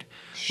fired.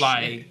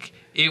 Like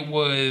it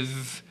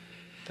was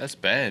That's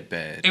bad.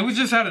 it was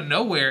just out of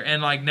nowhere,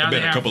 and like now I they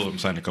bet a have couple of them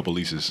signed a couple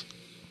leases.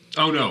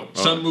 Oh no,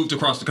 some moved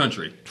across the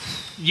country.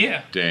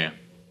 yeah. Damn,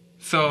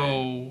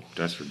 So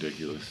that's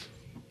ridiculous.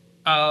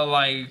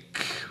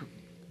 like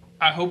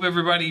I hope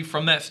everybody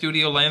from that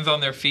studio lands on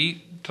their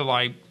feet to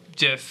like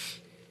just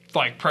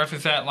like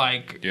preface that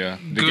like Yeah,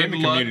 the good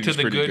gaming luck community's to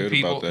the pretty good good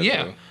people. about that,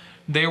 Yeah. though.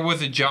 There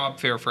was a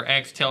job fair for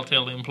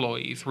ex-Telltale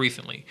employees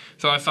recently.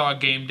 So I saw a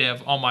game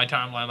dev on my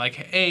timeline like,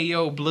 hey,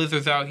 yo,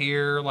 Blizzard's out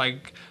here,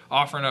 like,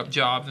 offering up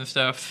jobs and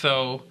stuff.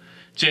 So,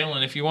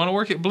 Jalen, if you want to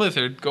work at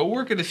Blizzard, go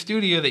work at a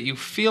studio that you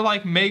feel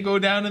like may go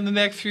down in the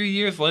next few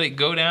years. Let it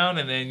go down,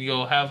 and then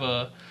you'll have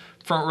a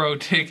front row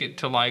ticket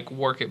to, like,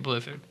 work at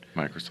Blizzard.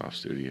 Microsoft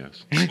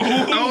Studios.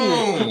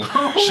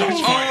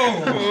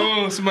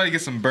 Oh, somebody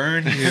get some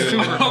burn here.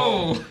 Super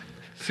cold.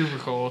 Super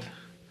cold.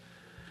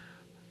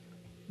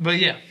 But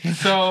yeah,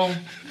 so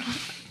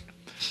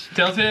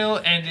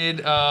Telltale ended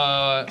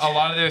a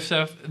lot of their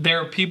stuff.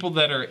 There are people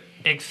that are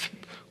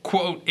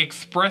quote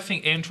expressing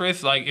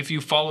interest. Like if you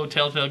follow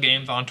Telltale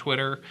Games on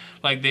Twitter,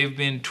 like they've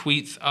been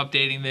tweets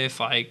updating this.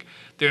 Like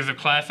there's a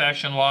class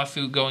action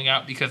lawsuit going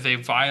out because they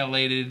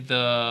violated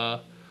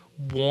the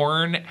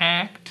WARN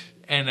Act.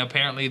 And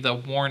apparently the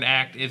WARN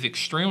Act is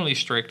extremely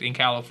strict in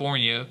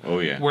California, Oh,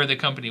 yeah. where the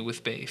company was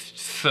based.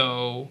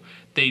 So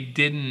they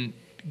didn't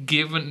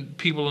give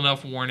people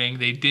enough warning.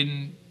 They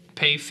didn't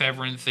pay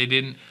severance. They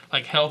didn't,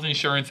 like, health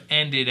insurance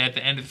ended at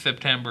the end of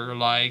September.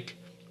 Like,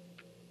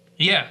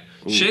 yeah,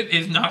 shit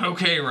is not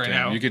okay right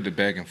now. Damn, you get the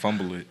bag and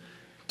fumble it.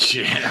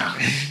 Yeah.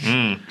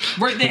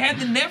 Right, they had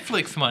the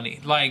Netflix money.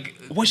 Like,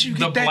 Once you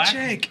get that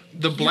check,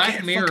 the you Black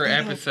can't Mirror fuck that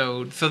up.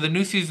 episode. So the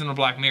new season of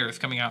Black Mirror is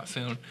coming out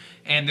soon,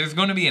 and there's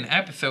going to be an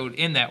episode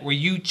in that where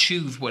you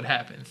choose what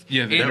happens.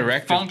 Yeah, the It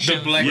interactive, functions-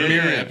 the Black Yeah.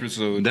 Mirror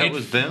episode. That It-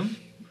 was them?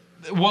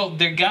 Well,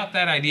 they got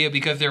that idea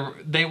because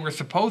they were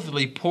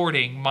supposedly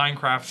porting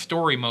Minecraft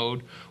Story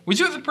Mode, which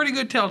was a pretty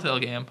good Telltale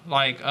game.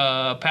 Like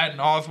Patton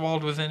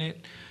Oswalt was in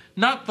it.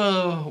 Not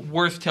the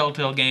worst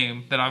Telltale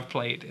game that I've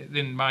played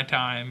in my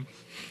time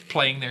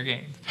playing their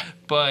games,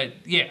 but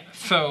yeah.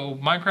 So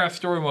Minecraft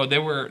Story Mode,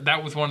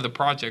 that was one of the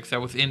projects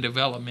that was in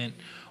development,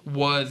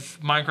 was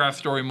Minecraft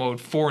Story Mode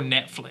for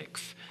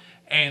Netflix,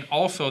 and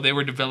also they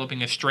were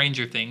developing a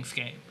Stranger Things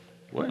game.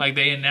 What? Like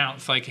they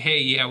announced, like, hey,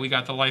 yeah, we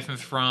got the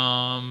license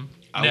from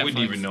I Netflix.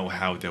 wouldn't even know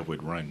how that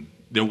would run.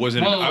 There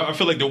wasn't. Well- I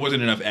feel like there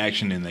wasn't enough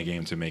action in the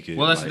game to make it.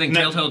 Well, that's the like- thing.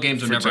 Telltale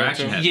games are for never Telltale?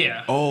 action heavy.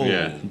 Yeah. Oh,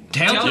 Yeah.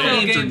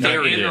 Telltale games are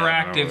very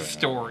interactive yeah.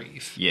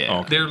 stories. Yeah. Oh,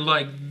 okay. They're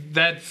like,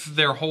 that's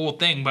their whole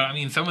thing. But I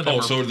mean, some of them Oh,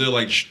 are. so they're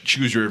like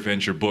choose your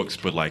adventure books,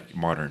 but like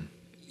modern.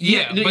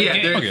 yeah, but yeah.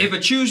 game- Okay. If a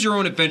choose your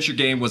own adventure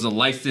game was a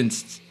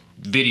licensed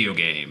video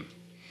game,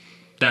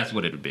 that's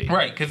what it would be.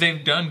 right, because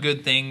they've done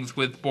good things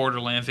with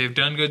Borderlands. They've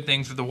done good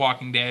things with The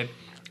Walking Dead.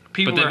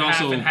 People But they've are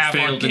half also and half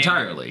on failed Game-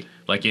 entirely,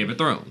 like Game of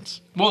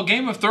Thrones. Well,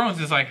 Game of Thrones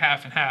is like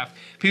half and half.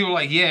 People are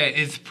like, yeah,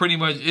 it's pretty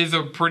much is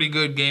a pretty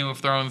good Game of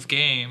Thrones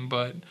game,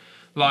 but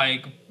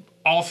like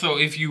also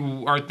if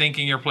you are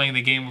thinking you're playing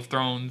the Game of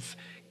Thrones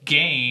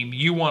game,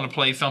 you want to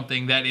play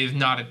something that is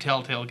not a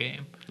Telltale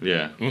game.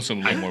 Yeah. I want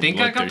something a little I more think I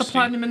got the bloodthirsty.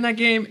 platinum in that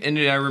game, and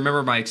I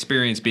remember my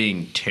experience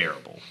being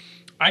terrible.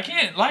 I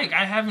can't, like,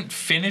 I haven't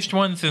finished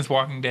one since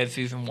Walking Dead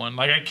Season 1.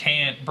 Like, I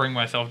can't bring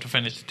myself to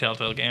finish the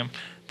Telltale game.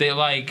 They,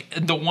 like,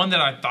 the one that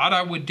I thought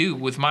I would do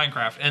was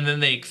Minecraft, and then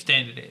they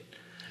extended it.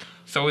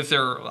 So it's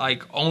their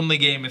like only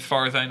game, as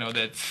far as I know,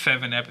 that's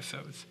 7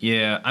 episodes.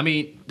 Yeah, I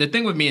mean, the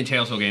thing with me and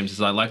Telltale games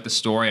is I like the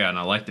story and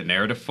I like the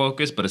narrative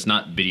focus, but it's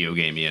not video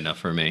gamey enough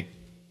for me.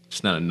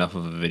 It's not enough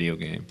of a video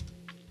game.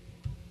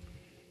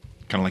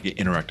 Kind of like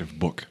an interactive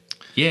book.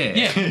 Yeah.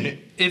 Yeah,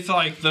 it's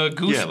like the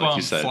Goosebumps, Yeah, like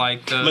you said.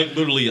 like the Like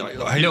literally.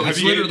 No,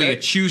 it's literally a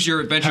choose your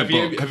adventure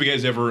book. Have you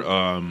guys ever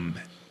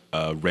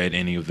read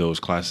any of those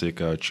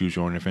classic choose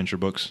your own adventure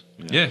books?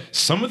 Yeah.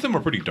 Some of them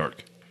are pretty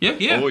dark.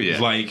 Yeah. Oh yeah.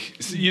 Like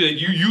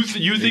you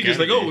think it's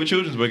like, oh, a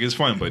children's book is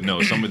fun, but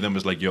no, some of them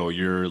is like, yo,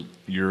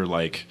 you're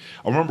like.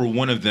 I remember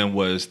one of them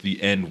was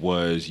the end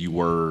was you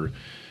were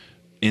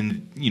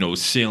in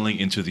sailing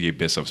into the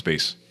abyss of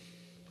space.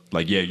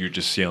 Like, yeah, you're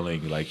just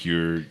sailing, like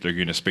you're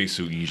in a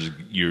spacesuit and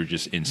you're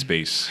just in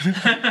space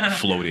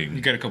floating.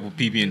 You got a couple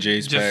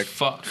PB&J's just back.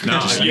 fuck. No,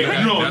 it's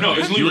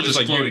literally You were just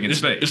like floating in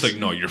space. It's like,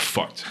 no, you're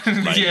fucked.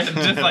 Like, Yeah,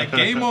 just like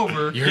game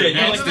over. you're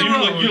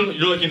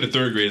like in the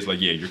third grade. It's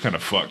like, yeah, you're kind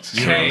of fucked.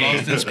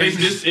 Hey.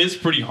 It's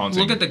pretty haunting.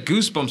 Look at the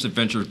Goosebumps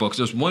adventure books.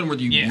 There's one where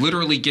you Yeah.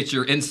 literally get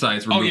your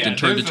insides removed and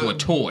turned there's into a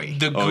toy.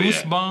 The Oh, yeah.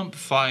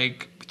 Goosebumps,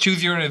 like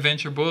Choose Your Own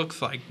Adventure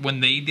books, like when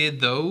they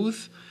did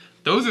those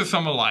are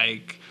some of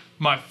like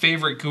my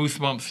favorite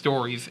Goosebumps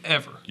stories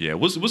ever. Yeah,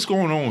 what's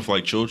going on with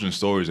like children's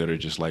stories that are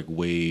just like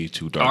way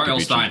too dark? R.L. to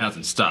be Stein true?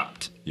 hasn't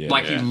stopped. Yeah.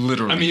 Like he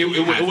literally. I mean,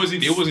 it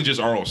hasn't wasn't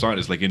just R.L. Stein.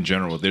 It's like in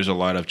general, there's a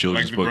lot of Like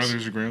children's the books,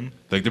 Brothers Grimm.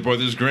 like the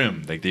Brothers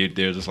Grimm. Like they're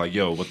just like,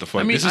 yo, what the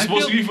fuck? I mean, this is I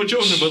supposed to feel- be for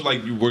children, but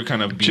like we're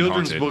kind of being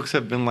Children's haunted. books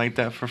have been like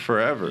that for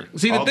forever.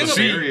 See, the all thing the about-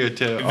 fairy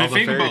tale, If all you the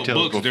think fairy about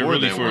tales books, they're before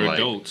really then for were like,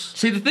 adults.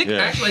 See, the thing, Yeah.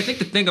 actually, I think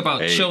the thing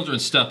about Hey.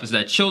 children's stuff is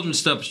that children's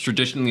stuff is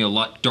traditionally a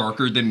lot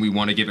darker than we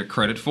want to give it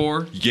credit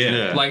for.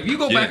 Yeah, Like, if you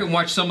go back and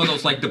watch some of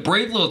those, like the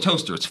Brave Little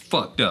Toaster, it's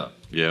fucked up.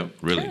 yeah,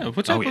 really. Yeah,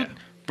 what's up? Oh, yeah.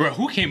 Bro,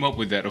 who came up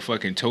with that? A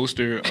fucking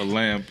toaster, a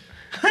lamp.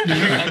 Who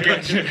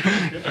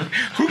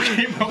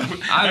came up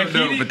with I don't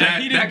know, but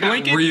that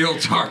got real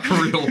dark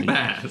real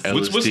fast.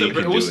 What's LSD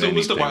can do the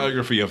anything.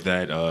 biography of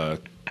that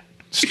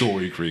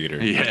story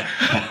creator?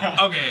 Yeah.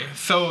 Okay,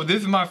 so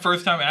this is my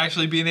first time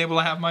actually being able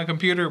to have my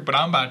computer, but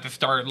I'm about to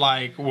start,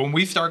 like, when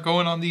we start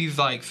going on these,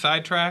 like,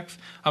 sidetracks,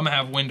 I'm gonna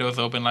have windows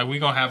open. Like, we're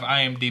gonna have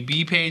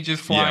IMDb pages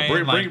flying.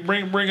 Yeah, like,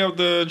 bring out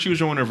the Choose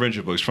Your Own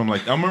Adventure books from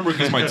like I remember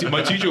because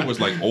my teacher was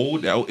like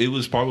old. It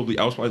was probably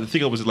I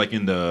think I was like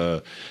in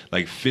the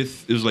like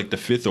fifth. It was like the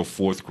 5th or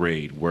 4th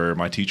grade where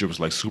my teacher was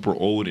like super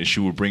old and she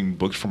would bring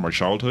books from her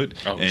childhood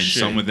Oh, and shit.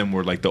 some of them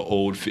were like the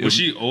old. Was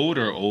she old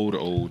or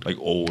old? like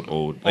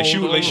old? Like she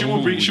would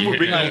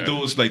bring yeah. out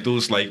those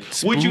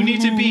what you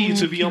need to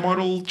be a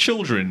model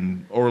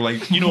children or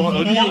like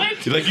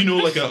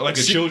like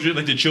a children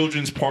like the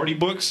children's party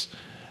books.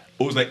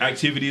 It was like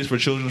activities for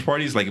children's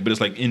parties, like but it's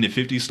like in the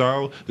 50s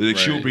style. Like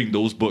she would Right. bring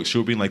those books. She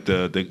would bring like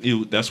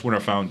that's when I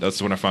found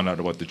out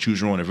about the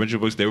Choose Your Own Adventure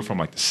books. They were from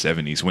like the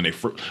 70s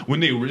when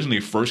they originally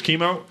first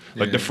came out.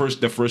 Like Yeah.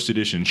 the first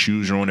edition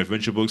Choose Your Own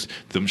Adventure books.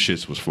 Them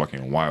shits was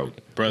fucking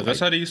wild. Bro, that's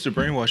how they used to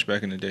brainwash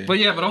back in the day. But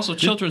yeah, but also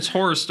children's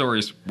horror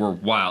stories were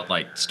wild.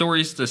 Like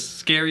stories to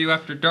scare you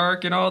after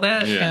dark and all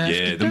that.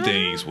 Yeah, them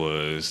things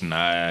was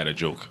not a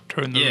joke.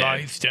 turn the Yeah.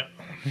 lights down.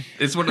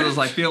 It's one of those,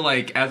 I feel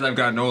like as I've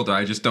gotten older,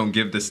 I just don't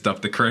give this stuff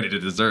the credit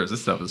it deserves.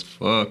 This stuff is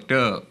fucked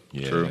up.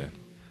 Yeah. True.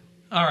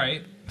 All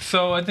right.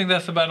 So I think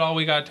that's about all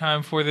we got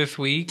time for this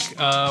week.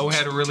 We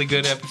had a really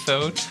good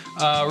episode.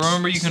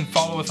 Remember, you can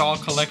follow us all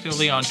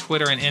collectively on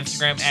Twitter and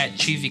Instagram at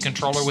Cheesy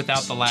Controller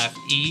without the last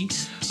E.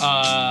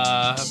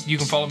 You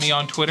can follow me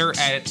on Twitter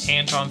at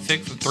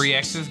Anton6 with 3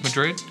 X's,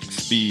 Madrid,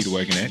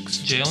 Speedwagon X.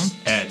 Jalen,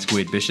 At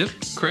Squid Bishop.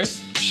 Chris.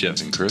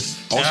 Chef and Chris.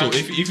 Also, Yeah.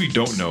 if you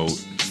don't know,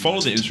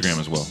 follow the Instagram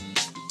as well.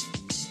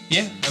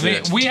 Yeah, I mean,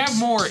 Yeah. we have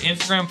more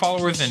Instagram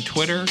followers than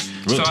Twitter,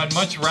 Really? so I'd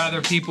much rather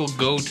people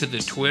go to the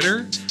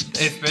Twitter,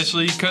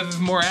 especially because it's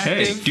more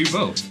Hey, active. do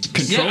both.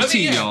 Control Yeah, I mean,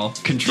 T, yeah. y'all.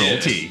 Control Yeah.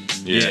 T.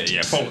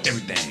 Yeah. Follow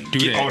everything. Do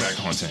Get that. all that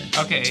content.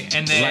 Okay,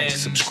 and then Like,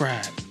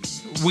 subscribe.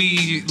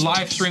 we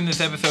live stream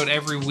this episode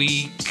every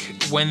week,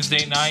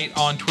 Wednesday night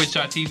on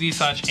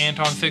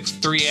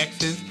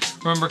twitch.tv/Anton63X's.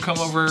 Remember, come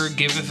over,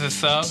 give us a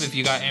sub. If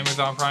you got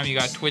Amazon Prime, you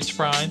got Twitch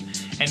Prime.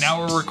 And now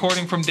we're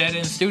recording from Dead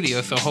End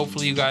Studio, so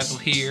hopefully you guys will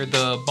hear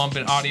the bump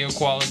in audio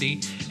quality,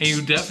 and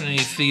you definitely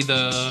see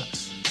the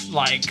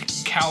like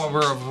caliber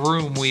of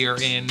room we are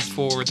in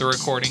for the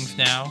recordings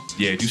now.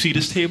 Yeah, do you see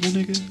this table,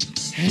 nigga?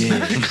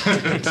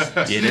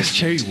 Yeah, that's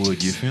cherry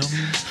wood, you feel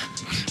me?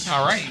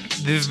 All right,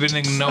 this has been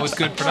a Know It's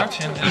Good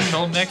production.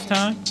 Until next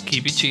time,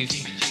 keep it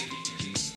cheesy.